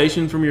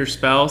validation from your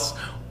spouse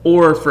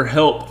or for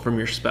help from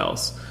your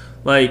spouse?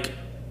 Like,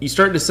 you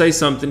start to say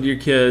something to your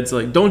kids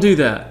like, don't do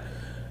that.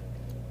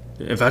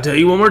 If I tell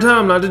you one more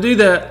time not to do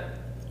that,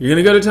 you're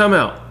going to go to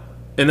timeout.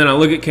 And then I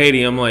look at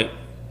Katie, I'm like,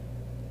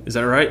 is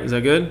that right? Is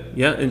that good?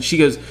 Yeah. And she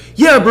goes,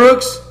 yeah,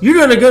 Brooks, you're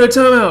going to go to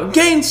timeout.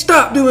 Gain,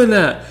 stop doing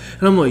that.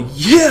 And I'm like,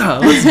 yeah,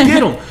 let's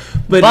get them.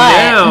 But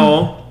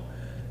now,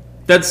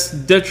 that's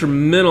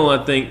detrimental,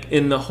 I think,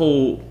 in the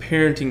whole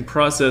parenting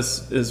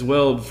process as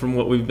well, from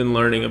what we've been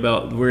learning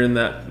about. We're in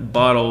that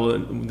bottle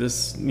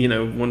this,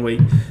 1 week.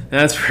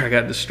 That's where I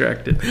got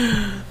distracted.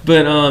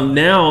 But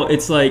now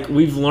it's like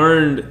we've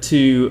learned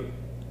to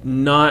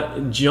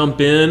not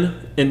jump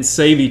in and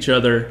save each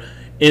other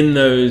in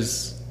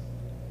those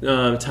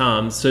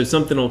times. So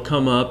something will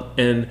come up,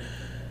 and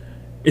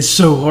it's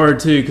so hard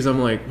too, because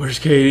I'm like, where's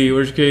Katie?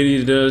 Where's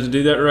Katie? Did I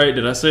do that right?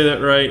 Did I say that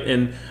right?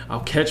 And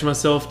I'll catch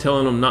myself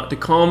telling them not to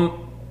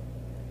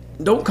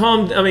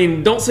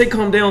don't say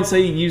calm down,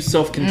 say use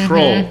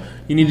self-control.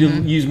 You need to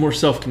use more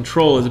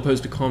self-control as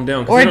opposed to calm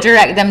down. Or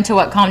direct them to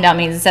what calm down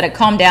means. Instead of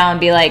calm down,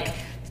 be like,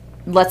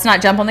 let's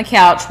not jump on the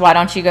couch. Why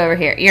don't you go over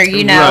here? Or,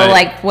 Right.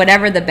 like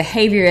whatever the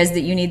behavior is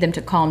that you need them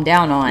to calm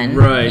down on.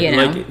 Right.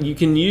 Like you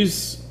can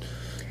use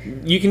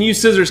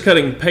scissors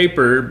cutting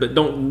paper, but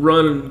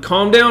don't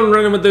calm down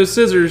running with those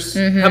scissors.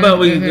 How about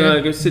we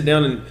go sit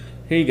down and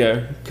here you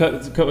go,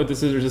 cut with the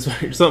scissors this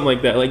way or something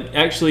like that. Like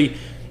actually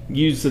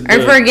use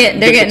they're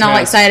getting all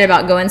excited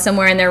about going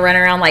somewhere and they're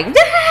running around like,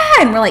 ah!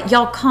 And we're like,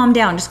 y'all calm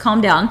down, just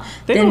calm down.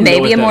 Then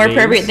maybe a more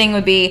appropriate thing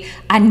would be,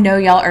 I know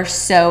y'all are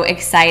so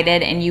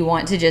excited and you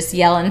want to just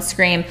yell and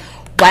scream.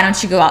 Why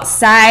don't you go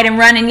outside and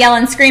run and yell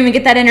and scream and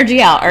get that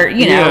energy out? Or,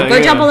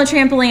 jump on the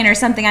trampoline or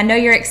something. I know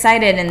you're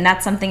excited, and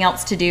that's something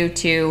else to do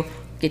to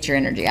get your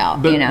energy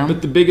out,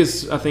 But the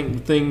biggest, I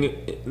think,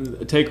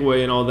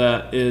 takeaway in all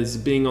that is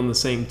being on the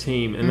same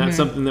team. And that's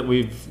something that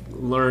we've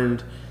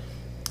learned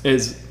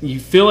is you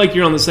feel like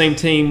you're on the same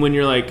team when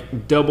you're like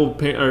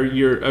or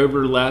you're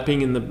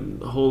overlapping in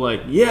the whole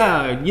like,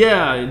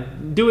 yeah,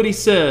 do what he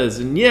says.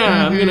 And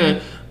I'm going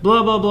to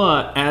blah, blah,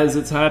 blah as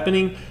it's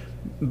happening.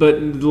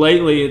 But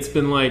lately it's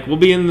been like, we'll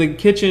be in the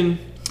kitchen,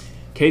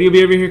 Katie will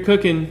be over here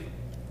cooking,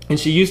 and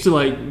she used to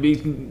like be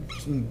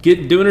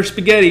doing her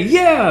spaghetti.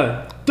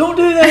 Yeah, don't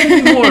do that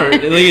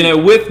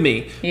anymore, with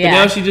me. Yeah. But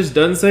now she just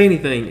doesn't say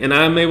anything, and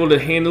I'm able to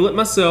handle it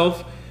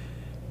myself,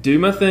 do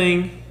my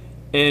thing,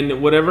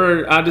 and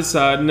whatever I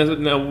decide.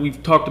 Now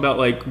we've talked about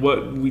like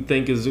what we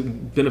think is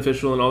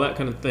beneficial and all that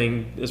kind of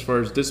thing as far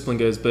as discipline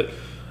goes, but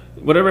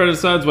whatever I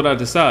decide is what I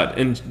decide,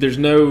 and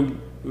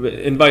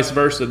and vice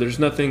versa. There's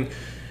nothing.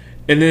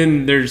 And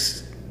then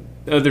there's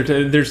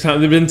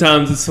been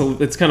times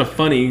it's kind of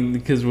funny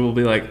because we'll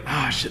be like,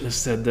 I shouldn't have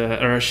said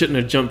that, or I shouldn't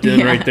have jumped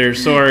in right there.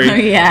 Sorry.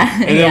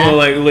 And then we'll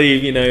like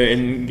leave,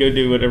 and go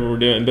do whatever we're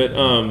doing. But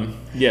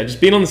just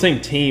being on the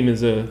same team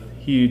is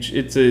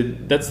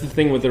that's the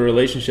thing with a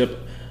relationship.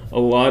 A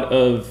lot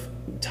of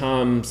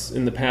times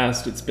in the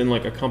past, it's been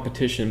like a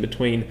competition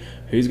between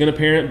who's going to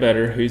parent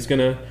better, who's going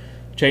to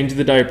change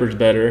the diapers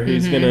better,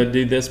 who's going to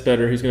do this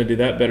better, who's going to do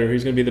that better,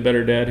 who's going to be the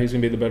better dad, who's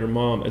going to be the better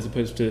mom, as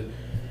opposed to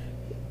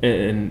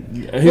and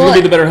who's going to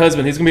be the better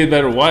husband, who's going to be the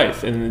better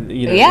wife. And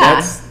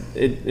that's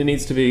it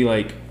needs to be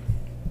like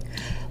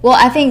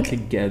I think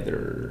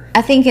together.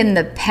 I think in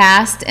the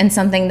past, and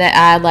something that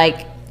I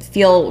like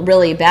feel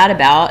really bad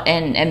about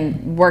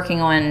and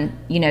working on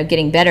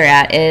getting better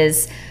at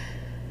is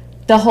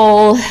the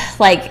whole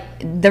like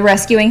the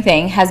rescuing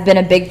thing has been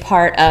a big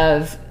part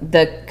of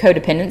the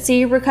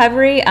codependency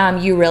recovery.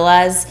 You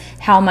realize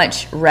how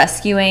much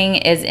rescuing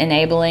is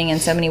enabling in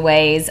so many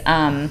ways.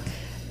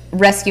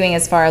 Rescuing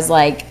as far as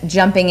like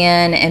jumping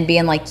in and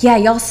being like, yeah,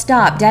 y'all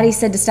stop. Daddy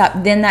said to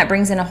stop. Then that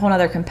brings in a whole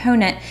other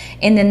component.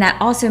 And then that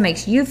also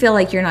makes you feel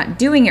like you're not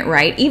doing it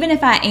right. Even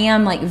if I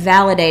am like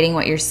validating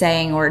what you're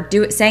saying or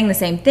saying the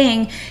same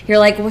thing, you're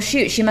like, well,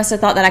 shoot, she must have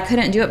thought that I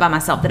couldn't do it by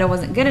myself, that I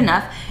wasn't good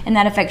enough. And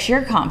that affects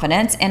your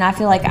confidence. And I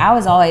feel like I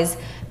was always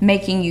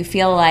making you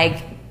feel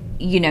like,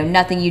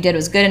 nothing you did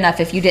was good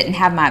enough if you didn't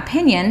have my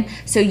opinion.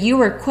 So you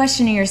were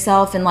questioning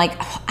yourself and like,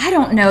 I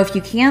don't know if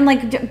you can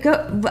like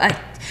go.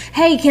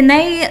 Hey, can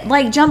they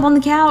like jump on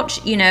the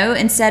couch?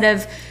 Instead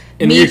of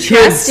and me your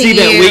kids see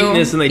that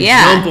weakness and they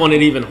jump on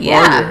it even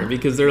harder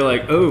because they're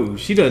like, oh,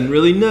 she doesn't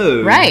really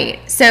know. Right.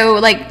 So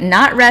like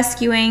not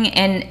rescuing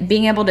and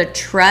being able to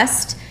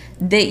trust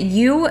that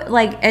you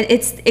like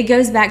it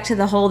goes back to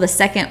the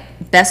second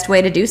best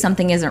way to do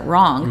something isn't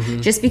wrong.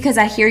 Just because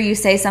I hear you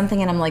say something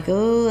and I'm like,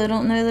 oh, I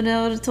don't know that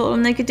I would have told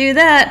them they could do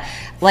that.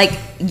 Like,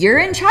 you're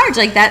in charge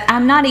like that.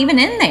 I'm not even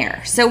in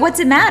there. So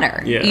what's it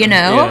matter?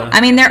 I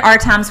mean, there are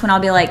times when I'll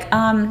be like,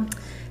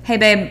 hey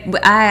babe,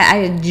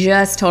 I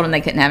just told them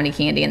they couldn't have any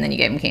candy and then you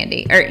gave them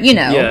candy or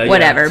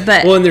whatever.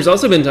 But and there's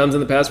also been times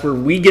in the past where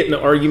we get in an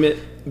argument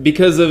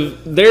because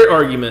of their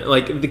argument.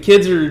 Like, the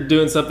kids are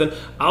doing something,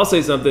 I'll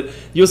say something,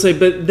 you'll say,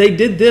 but they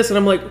did this, and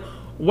I'm like,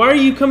 why are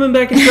you coming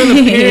back and trying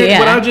to parent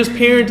what I just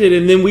parented?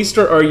 And then we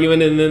start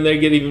arguing, and then they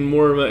get even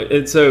more.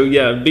 And so,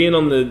 yeah, being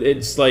on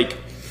it's like,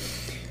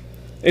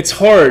 it's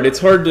hard. It's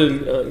hard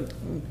to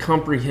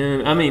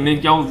comprehend. I mean,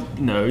 y'all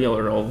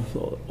are all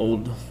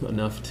old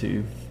enough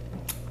to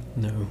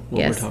know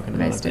what we're talking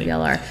about. Most of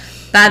y'all are.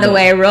 By the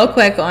way, real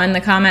quick on the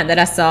comment that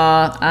I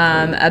saw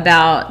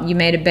about you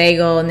made a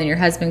bagel and then your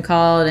husband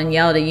called and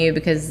yelled at you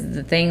because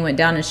the thing went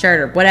down his shirt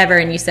or whatever,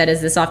 and you said,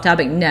 "Is this off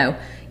topic?" No.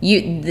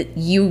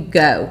 You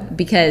go,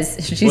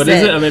 because she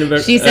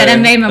said I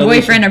made my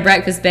boyfriend a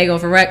breakfast bagel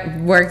for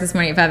work this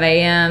morning at 5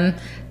 a.m.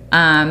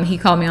 He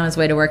called me on his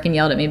way to work and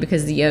yelled at me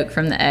because the yolk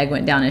from the egg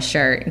went down his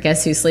shirt.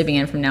 Guess who's sleeping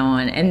in from now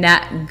on? And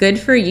that, good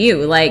for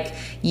you. Like,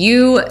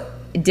 you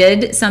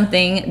did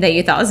something that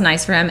you thought was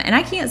nice for him, and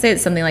I can't say that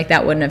something like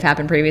that wouldn't have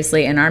happened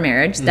previously in our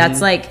marriage.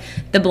 That's like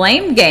the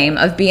blame game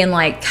of being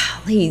like,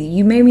 golly,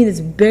 you made me this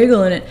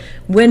bagel and it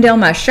went down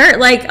my shirt.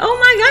 Like, oh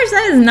my gosh,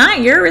 that is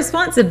not your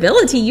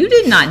responsibility. You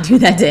did not do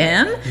that to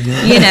him.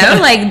 You know,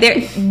 like,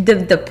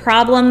 the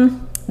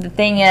problem, the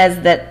thing is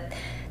that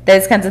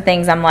those kinds of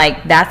things, I'm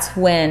like, that's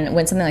when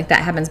something like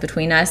that happens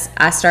between us,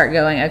 I start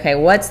going, okay,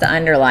 what's the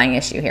underlying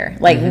issue here?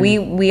 Like,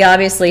 we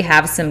obviously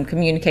have some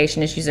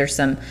communication issues or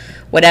some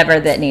whatever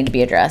that need to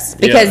be addressed,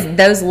 because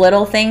those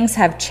little things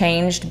have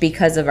changed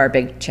because of our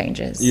big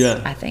changes.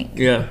 I think.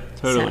 Yeah,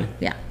 totally.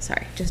 So,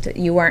 sorry, just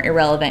you weren't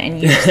irrelevant,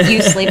 and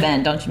you sleep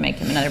in. Don't you make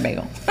him another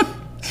bagel?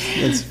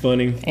 That's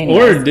funny.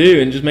 Anyways. Or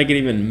do, and just make it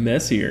even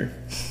messier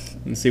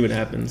and see what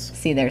happens.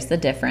 See, there's the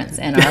difference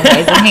in our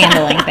ways of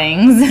handling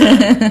things.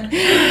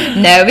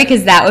 No,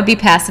 because that would be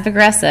passive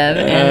aggressive,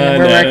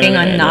 and we're working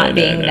on not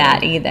being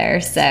that either.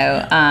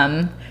 So,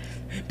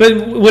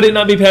 but would it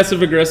not be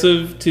passive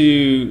aggressive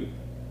to,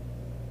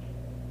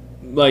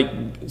 like,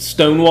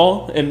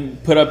 stonewall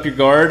and put up your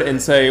guard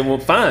and say, well,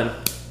 fine,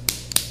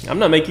 I'm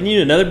not making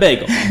you another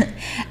bagel?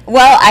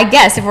 Well, I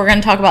guess if we're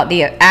going to talk about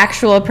the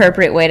actual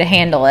appropriate way to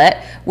handle it,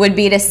 would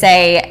be to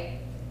say,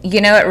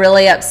 you know, it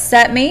really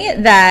upset me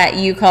that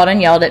you called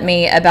and yelled at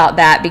me about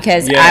that,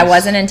 because I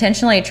wasn't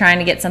intentionally trying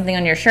to get something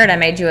on your shirt. I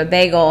made you a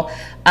bagel.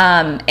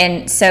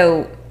 And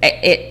so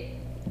it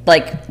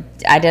like,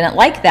 I didn't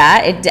like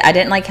that. I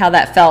didn't like how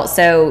that felt.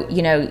 So,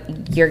 you know,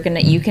 you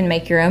can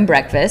make your own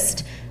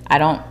breakfast. I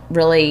don't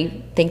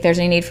really think there's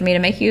any need for me to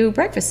make you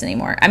breakfast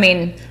anymore. I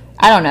mean,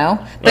 I don't know.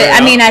 But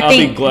right, I mean, I'll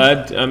be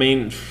glad. I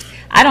mean,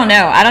 I don't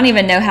know. I don't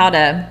even know how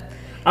to.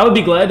 I would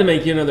be glad to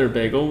make you another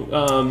bagel.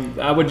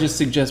 I would just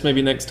suggest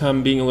maybe next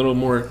time being a little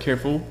more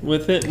careful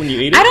with it when you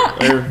eat it. I don't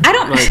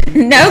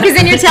no, because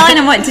then you're telling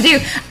them what to do.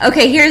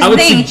 Okay, here's the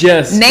thing.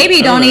 Suggest,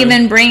 maybe don't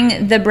even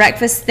bring the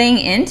breakfast thing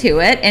into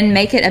it and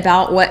make it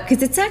about what,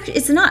 because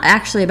it's not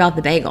actually about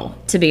the bagel,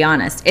 to be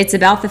honest. It's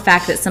about the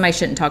fact that somebody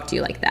shouldn't talk to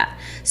you like that.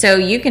 So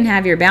you can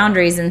have your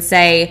boundaries and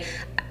say,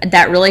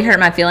 that really hurt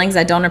my feelings.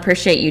 I don't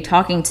appreciate you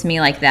talking to me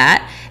like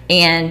that.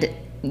 And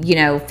you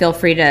know, feel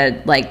free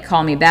to like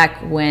call me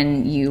back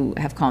when you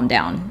have calmed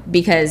down,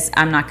 because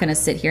I'm not going to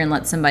sit here and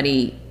let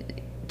somebody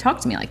talk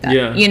to me like that.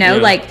 Yeah, you know,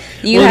 like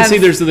see,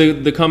 there's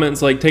the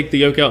comments like, take the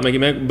yolk out, make it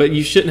back, but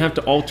you shouldn't have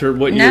to alter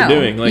what you're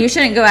doing. Like, you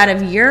shouldn't go out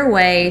of your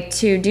way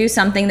to do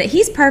something that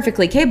he's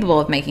perfectly capable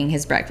of making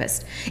his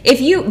breakfast.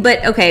 If you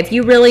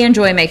really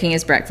enjoy making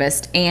his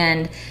breakfast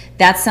and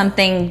that's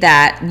something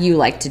that you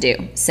like to do,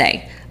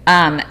 say,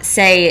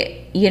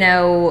 you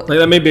know, like,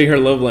 that may be her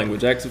love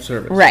language, acts of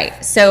service.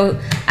 Right. So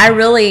I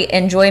really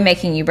enjoy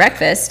making you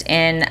breakfast,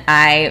 and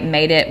I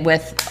made it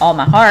with all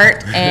my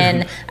heart,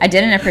 and I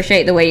didn't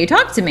appreciate the way you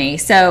talked to me.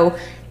 So,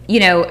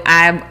 you know,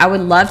 I would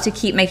love to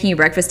keep making you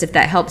breakfast if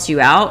that helps you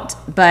out,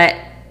 but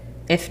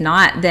if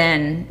not,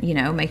 then, you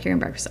know, make your own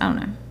breakfast. I don't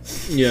know.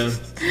 Yeah.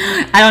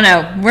 I don't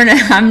know.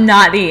 I'm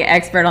not the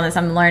expert on this.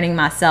 I'm learning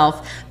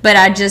myself. But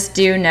I just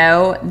do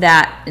know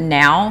that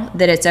now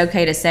that it's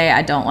okay to say,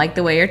 I don't like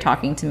the way you're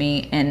talking to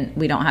me, and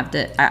we don't have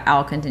to,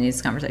 I'll continue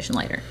this conversation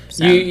later.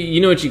 So.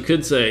 You know what you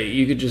could say?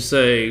 You could just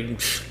say,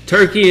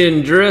 turkey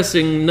and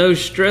dressing, no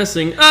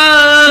stressing. Make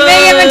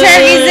him a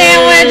turkey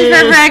sandwich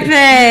for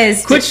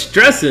breakfast. Quit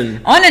stressing.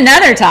 On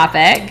another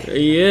topic.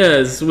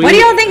 Yes. What do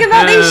y'all think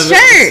about these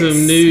shirts?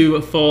 Some new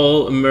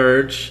fall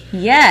merch.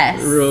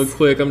 Yes. Real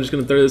quick, I'm just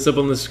going to throw this up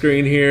on the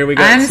screen here. We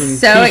got some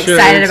so t-shirts.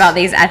 Excited about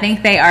these. I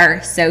think they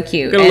are so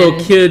cute. Got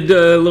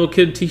a little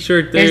kid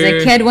t-shirt there.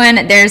 There's a kid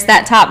one. There's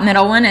that top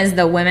middle one is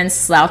the women's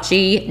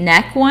slouchy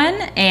neck one,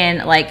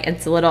 and like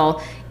it's a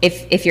little.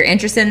 If you're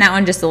interested in that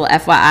one, just a little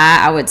FYI,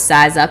 I would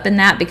size up in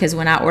that, because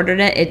when I ordered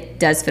it, it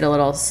does fit a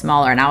little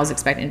smaller, and I was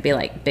expecting it to be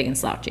like big and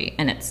slouchy,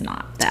 and it's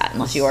not that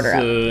unless you order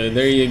up.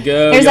 There you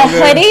go. There's a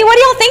hoodie. What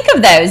do y'all think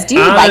of those? Do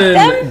you like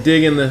them? I'm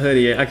digging the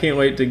hoodie. I can't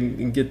wait to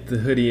get the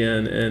hoodie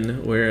in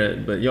and wear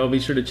it. But y'all be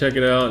sure to check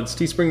it out. It's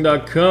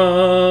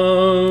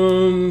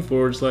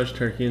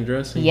teespring.com/turkey and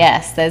dressing.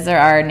 Yes, those are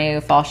our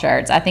new fall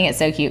shirts. I think it's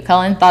so cute.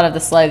 Cullen thought of the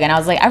slogan. I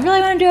was like, I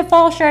really want to do a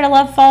fall shirt. I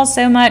love fall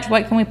so much.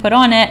 What can we put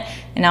on it?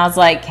 And I was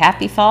like,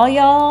 happy fall,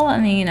 y'all. I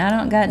mean, I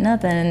don't got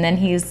nothing. And then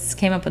he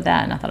came up with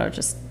that, and I thought it was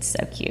just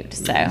so cute.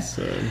 So Anyway,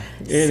 so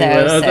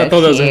I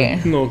thought that was a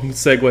cute. little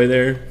segue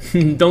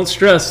there. Don't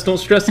stress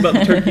about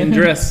the turkey and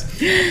dress.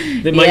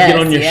 They might get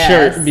on your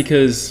shirt,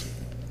 because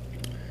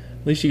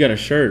at least you got a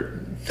shirt.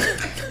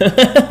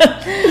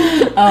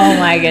 Oh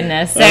my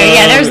goodness. So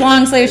yeah, there's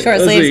long sleeves,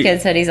 short sleeves,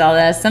 kids hoodies, all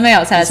this. Somebody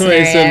else had a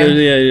Somebody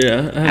scenario.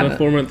 said, I have a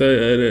 4-month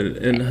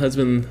and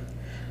husband.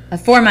 A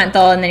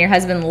 4-month-old, and then your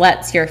husband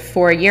lets your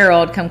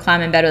 4-year-old come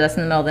climb in bed with us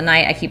in the middle of the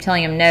night. I keep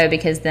telling him no,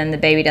 because then the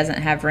baby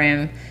doesn't have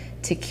room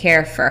to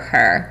care for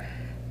her.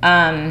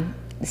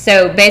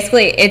 So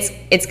basically,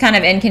 it's kind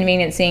of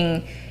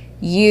inconveniencing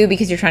you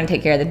because you're trying to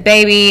take care of the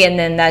baby, and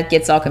then that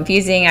gets all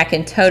confusing. I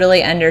can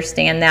totally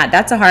understand that.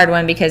 That's a hard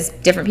one because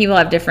different people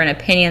have different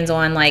opinions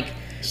on, like,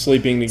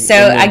 sleeping in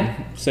the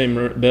same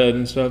bed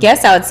and stuff.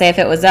 Guess I would say if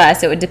it was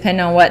us, it would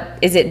depend on what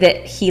is it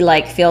that he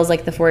like feels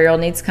like the 4-year-old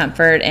needs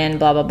comfort and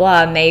blah blah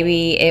blah.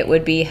 Maybe it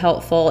would be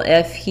helpful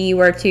if he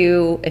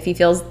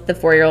feels the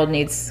 4-year-old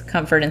needs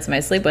comfort and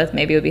somebody to sleep with.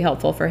 Maybe it would be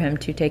helpful for him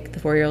to take the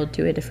 4-year-old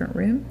to a different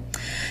room.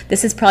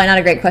 This is probably not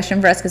a great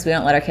question for us because we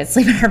don't let our kids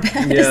sleep in our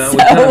bed. Yeah, so.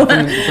 we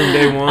kind of from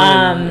day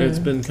one, it's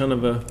been kind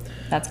of a.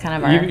 That's kind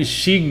of our.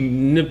 She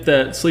nipped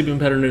that sleeping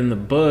pattern in the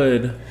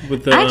bud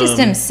with the. I just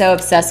am so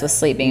obsessed with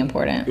sleep being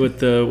important. With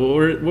the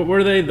what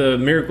were they? The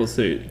miracle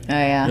suit. Oh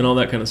yeah. And all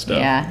that kind of stuff.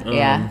 Yeah,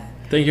 yeah.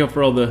 Thank you all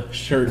for all the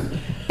shirt.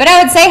 But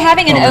I would say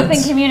having an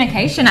open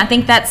communication, I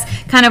think that's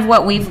kind of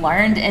what we've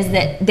learned is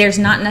that there's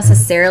not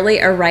necessarily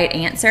a right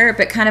answer,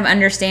 but kind of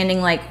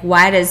understanding like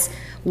why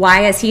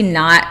is he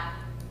not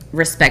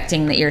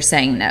respecting that you're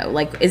saying no?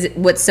 Like, is it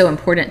what's so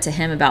important to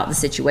him about the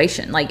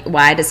situation? Like,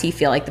 why does he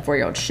feel like the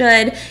 4-year-old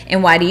should,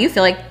 and why do you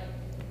feel like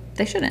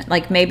they shouldn't?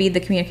 Like, maybe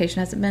the communication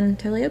hasn't been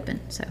totally open.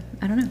 So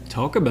I don't know.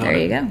 Talk about it. There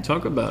you go.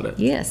 Talk about it.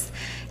 Yes.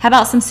 How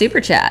about some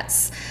super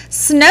chats?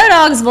 Snow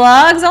Dogs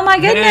Vlogs. Oh my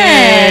goodness.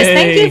 Hey.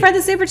 Thank you for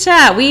the super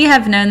chat. We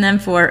have known them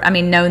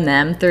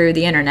through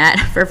the internet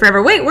for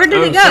forever. Wait, where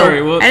did it go? Sorry.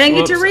 I didn't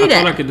get to read I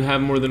it. thought I could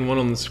have more than one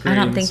on the screen.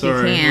 I don't think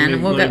Sorry. you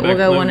can. We'll Let me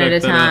go one back at a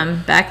that time.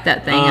 up. Back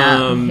that thing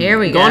up. Here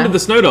we go. Gone to the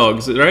Snow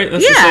Dogs, right?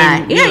 That's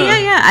Yeah. the same,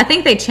 Yeah. I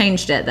think they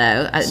changed it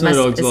though. Snow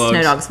Dogs it's Vlogs.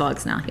 Snow Dogs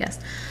Vlogs now. Yes.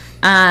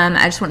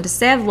 I just wanted to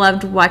say I've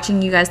loved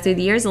watching you guys through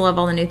the years. I love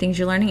all the new things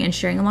you're learning and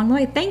sharing along the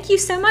way. Thank you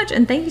so much,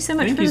 and thank you so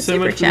much for the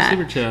super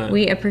chat.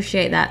 We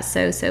appreciate that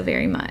so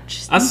very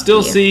much. I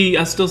still see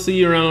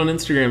you around on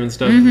Instagram and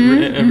stuff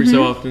every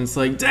so often. It's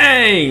like,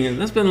 dang,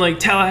 that's been like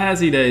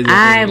Tallahassee days.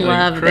 I like,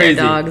 love crazy.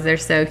 their dogs. They're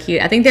so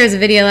cute. I think there was a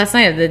video last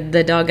night of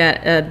the dog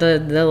got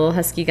the little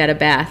husky got a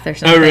bath or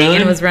something, really?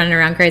 and was running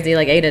around crazy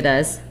like Ada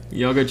does.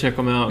 Y'all go check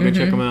them out. Go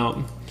check them out.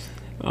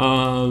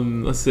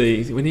 Let's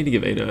see. We need to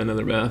give Ada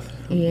another bath.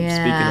 Yeah.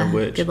 Speaking of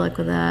which. Good luck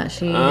with that.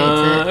 She hates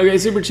it. Okay,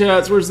 super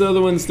chats. Where's the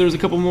other ones? There's a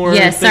couple more.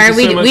 Yes, Thank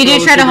sorry. you so much We for all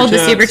do try to hold the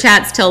chats. super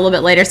chats till a little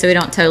bit later so we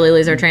don't totally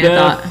lose our train of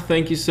Beth, thought.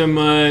 thank you so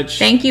much.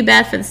 Thank you,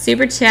 Beth, for the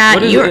super chat.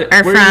 What is You it?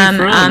 are Where from,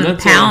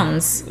 That's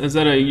Pounds. Is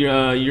that a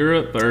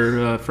Europe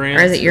or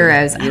France? Or is it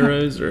Euros?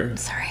 Euros or?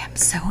 Sorry, I'm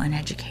so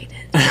uneducated.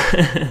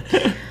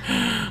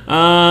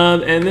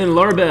 And then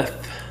Laura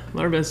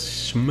Beth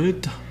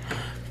Schmidt.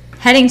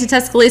 Heading to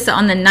Tuscaloosa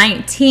on the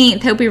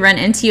 19th. Hope we run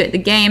into you at the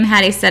game.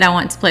 Hattie said I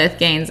want to play with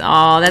Gaines.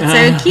 Oh, that's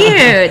so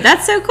cute.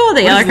 That's so cool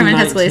that y'all are coming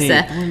to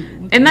Tuscaloosa.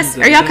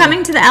 Are y'all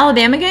coming to the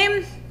Alabama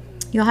game?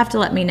 You'll have to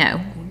let me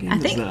know.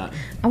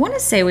 I want to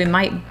say we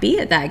might be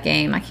at that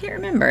game. I can't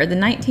remember. The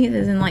 19th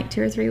is in like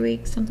 2 or 3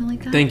 weeks, something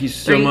like that. Thank you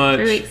so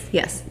much. 3 weeks.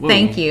 Yes. Whoa.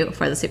 Thank you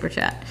for the super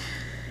chat.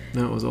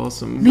 That was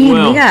awesome. Man,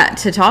 well, we got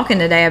to talking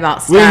today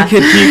about stuff. We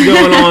could keep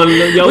going on.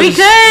 Y'all We y'all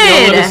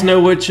could. let us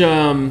know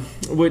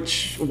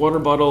which water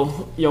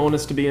bottle y'all want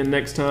us to be in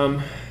next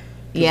time.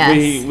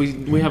 Yes.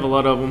 We have a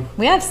lot of them.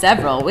 We have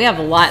several. We have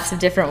lots of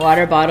different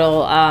water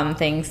bottle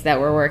things that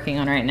we're working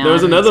on right now. There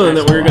was another one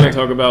that we were going to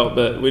talk about,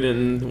 but we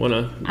didn't want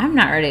to. I'm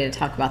not ready to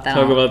talk about that.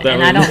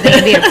 And I don't think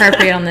it'd be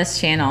appropriate on this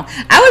channel.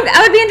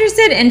 I would be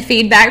interested in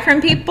feedback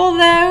from people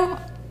though.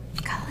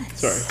 Colin,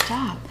 Sorry.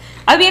 Stop.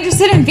 I'd be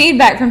interested in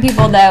feedback from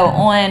people though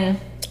on,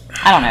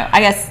 I don't know,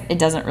 I guess it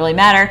doesn't really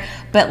matter,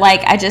 but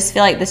like I just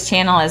feel like this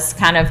channel is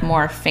kind of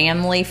more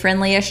family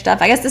friendly-ish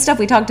stuff. I guess the stuff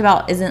we talked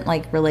about isn't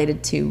like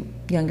related to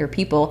younger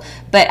people,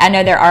 but I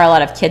know there are a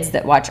lot of kids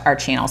that watch our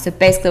channel. So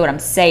basically what I'm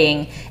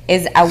saying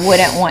is I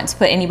wouldn't want to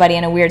put anybody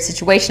in a weird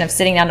situation of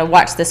sitting down to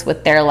watch this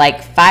with their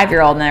like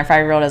 5-year-old and their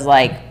 5-year-old is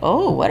like,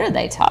 oh, what are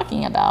they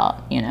talking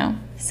about? You know?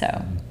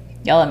 So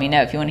y'all let me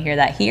know if you want to hear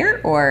that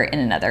here or in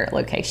another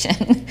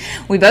location.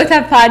 We both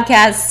have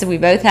podcasts.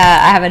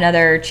 I have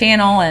another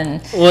channel,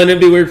 and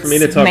it'd be weird for me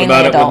to talk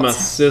about it with my adults.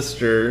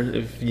 sister,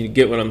 if you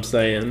get what I'm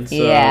saying. So.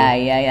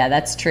 Yeah,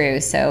 that's true.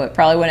 So it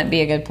probably wouldn't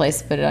be a good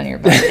place to put it on your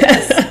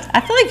podcast.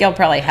 I feel like y'all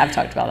probably have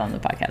talked about it on the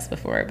podcast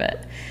before,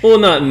 but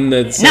not in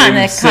the same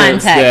sense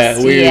context. that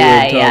we would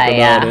talk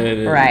about it.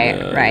 And,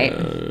 Right.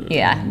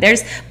 Yeah,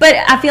 but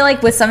I feel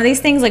like with some of these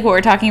things, like what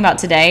we're talking about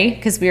today,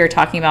 because we were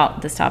talking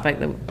about this topic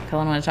that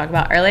Colin wanted to talk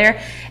about earlier,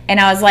 and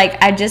I was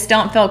like, I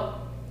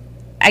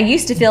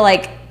used to feel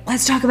like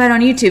let's talk about it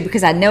on YouTube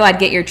because I know I'd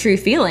get your true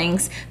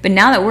feelings. But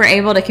now that we're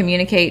able to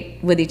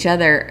communicate with each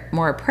other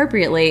more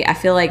appropriately, I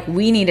feel like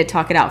we need to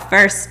talk it out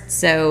first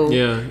so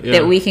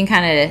that we can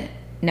kind of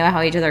know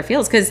how each other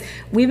feels. Because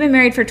we've been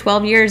married for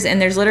 12 years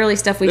and there's literally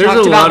stuff we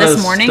talked about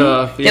this morning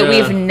that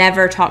we've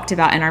never talked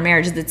about in our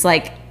marriage that's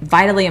like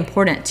vitally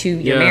important to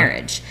your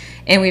marriage.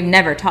 And we've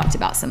never talked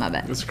about some of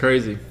it. That's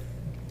crazy.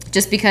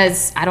 Just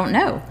because, I don't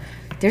know,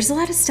 there's a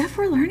lot of stuff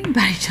we're learning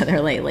about each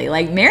other lately.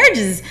 Like, marriage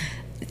is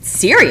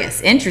serious,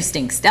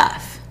 interesting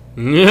stuff.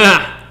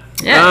 Yeah.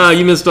 Yes.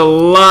 You missed a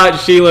lot,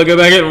 Sheila. Go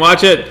back and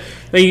watch it.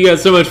 Thank you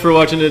guys so much for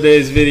watching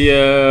today's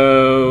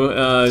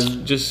video.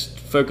 Just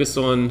focus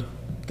on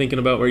thinking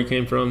about where you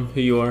came from,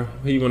 who you are,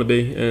 who you want to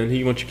be, and who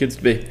you want your kids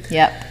to be.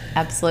 Yep,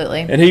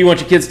 absolutely. And who you want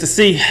your kids to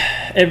see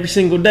every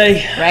single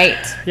day. Right.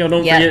 Y'all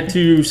don't forget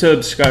to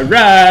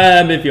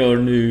subscribe if you're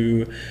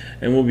new.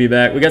 And we'll be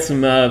back. We got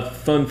some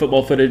fun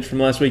football footage from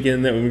last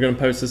weekend that we're going to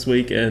post this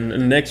week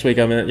and next week.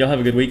 Y'all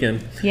have a good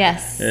weekend.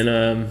 Yes.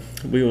 And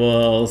we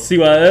will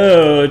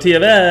CYO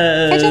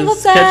TFS. Catch you on the flip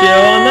side. Catch you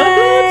on the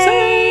flip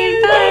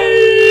side.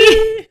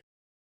 Bye.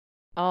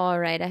 All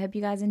right. I hope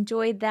you guys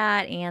enjoyed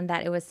that and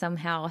that it was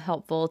somehow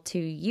helpful to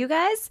you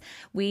guys.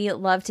 We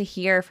love to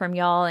hear from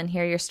y'all and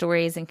hear your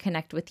stories and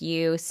connect with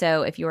you.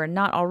 So if you are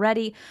not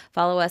already,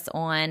 follow us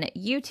on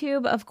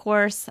YouTube, of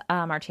course.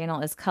 Our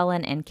channel is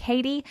Cullen and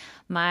Katie.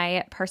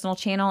 My personal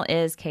channel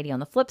is Katie on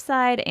the Flip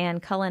Side,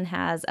 and Cullen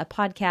has a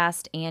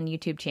podcast and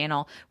YouTube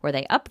channel where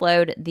they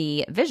upload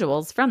the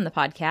visuals from the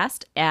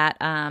podcast at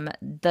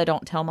the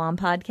Don't Tell Mom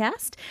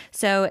podcast.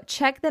 So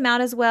check them out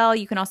as well.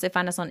 You can also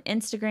find us on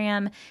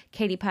Instagram.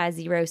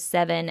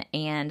 KatiePie07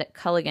 and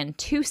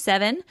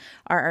Culligan27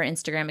 are our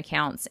Instagram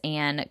accounts,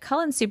 and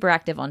Cullen's super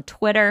active on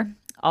Twitter.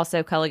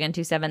 Also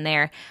Culligan27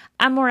 there.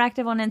 I'm more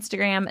active on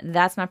Instagram.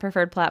 That's my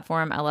preferred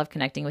platform. I love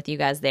connecting with you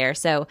guys there.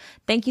 So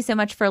thank you so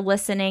much for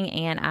listening,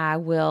 and I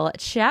will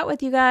chat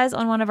with you guys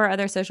on one of our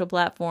other social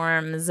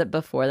platforms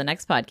before the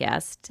next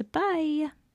podcast. Bye.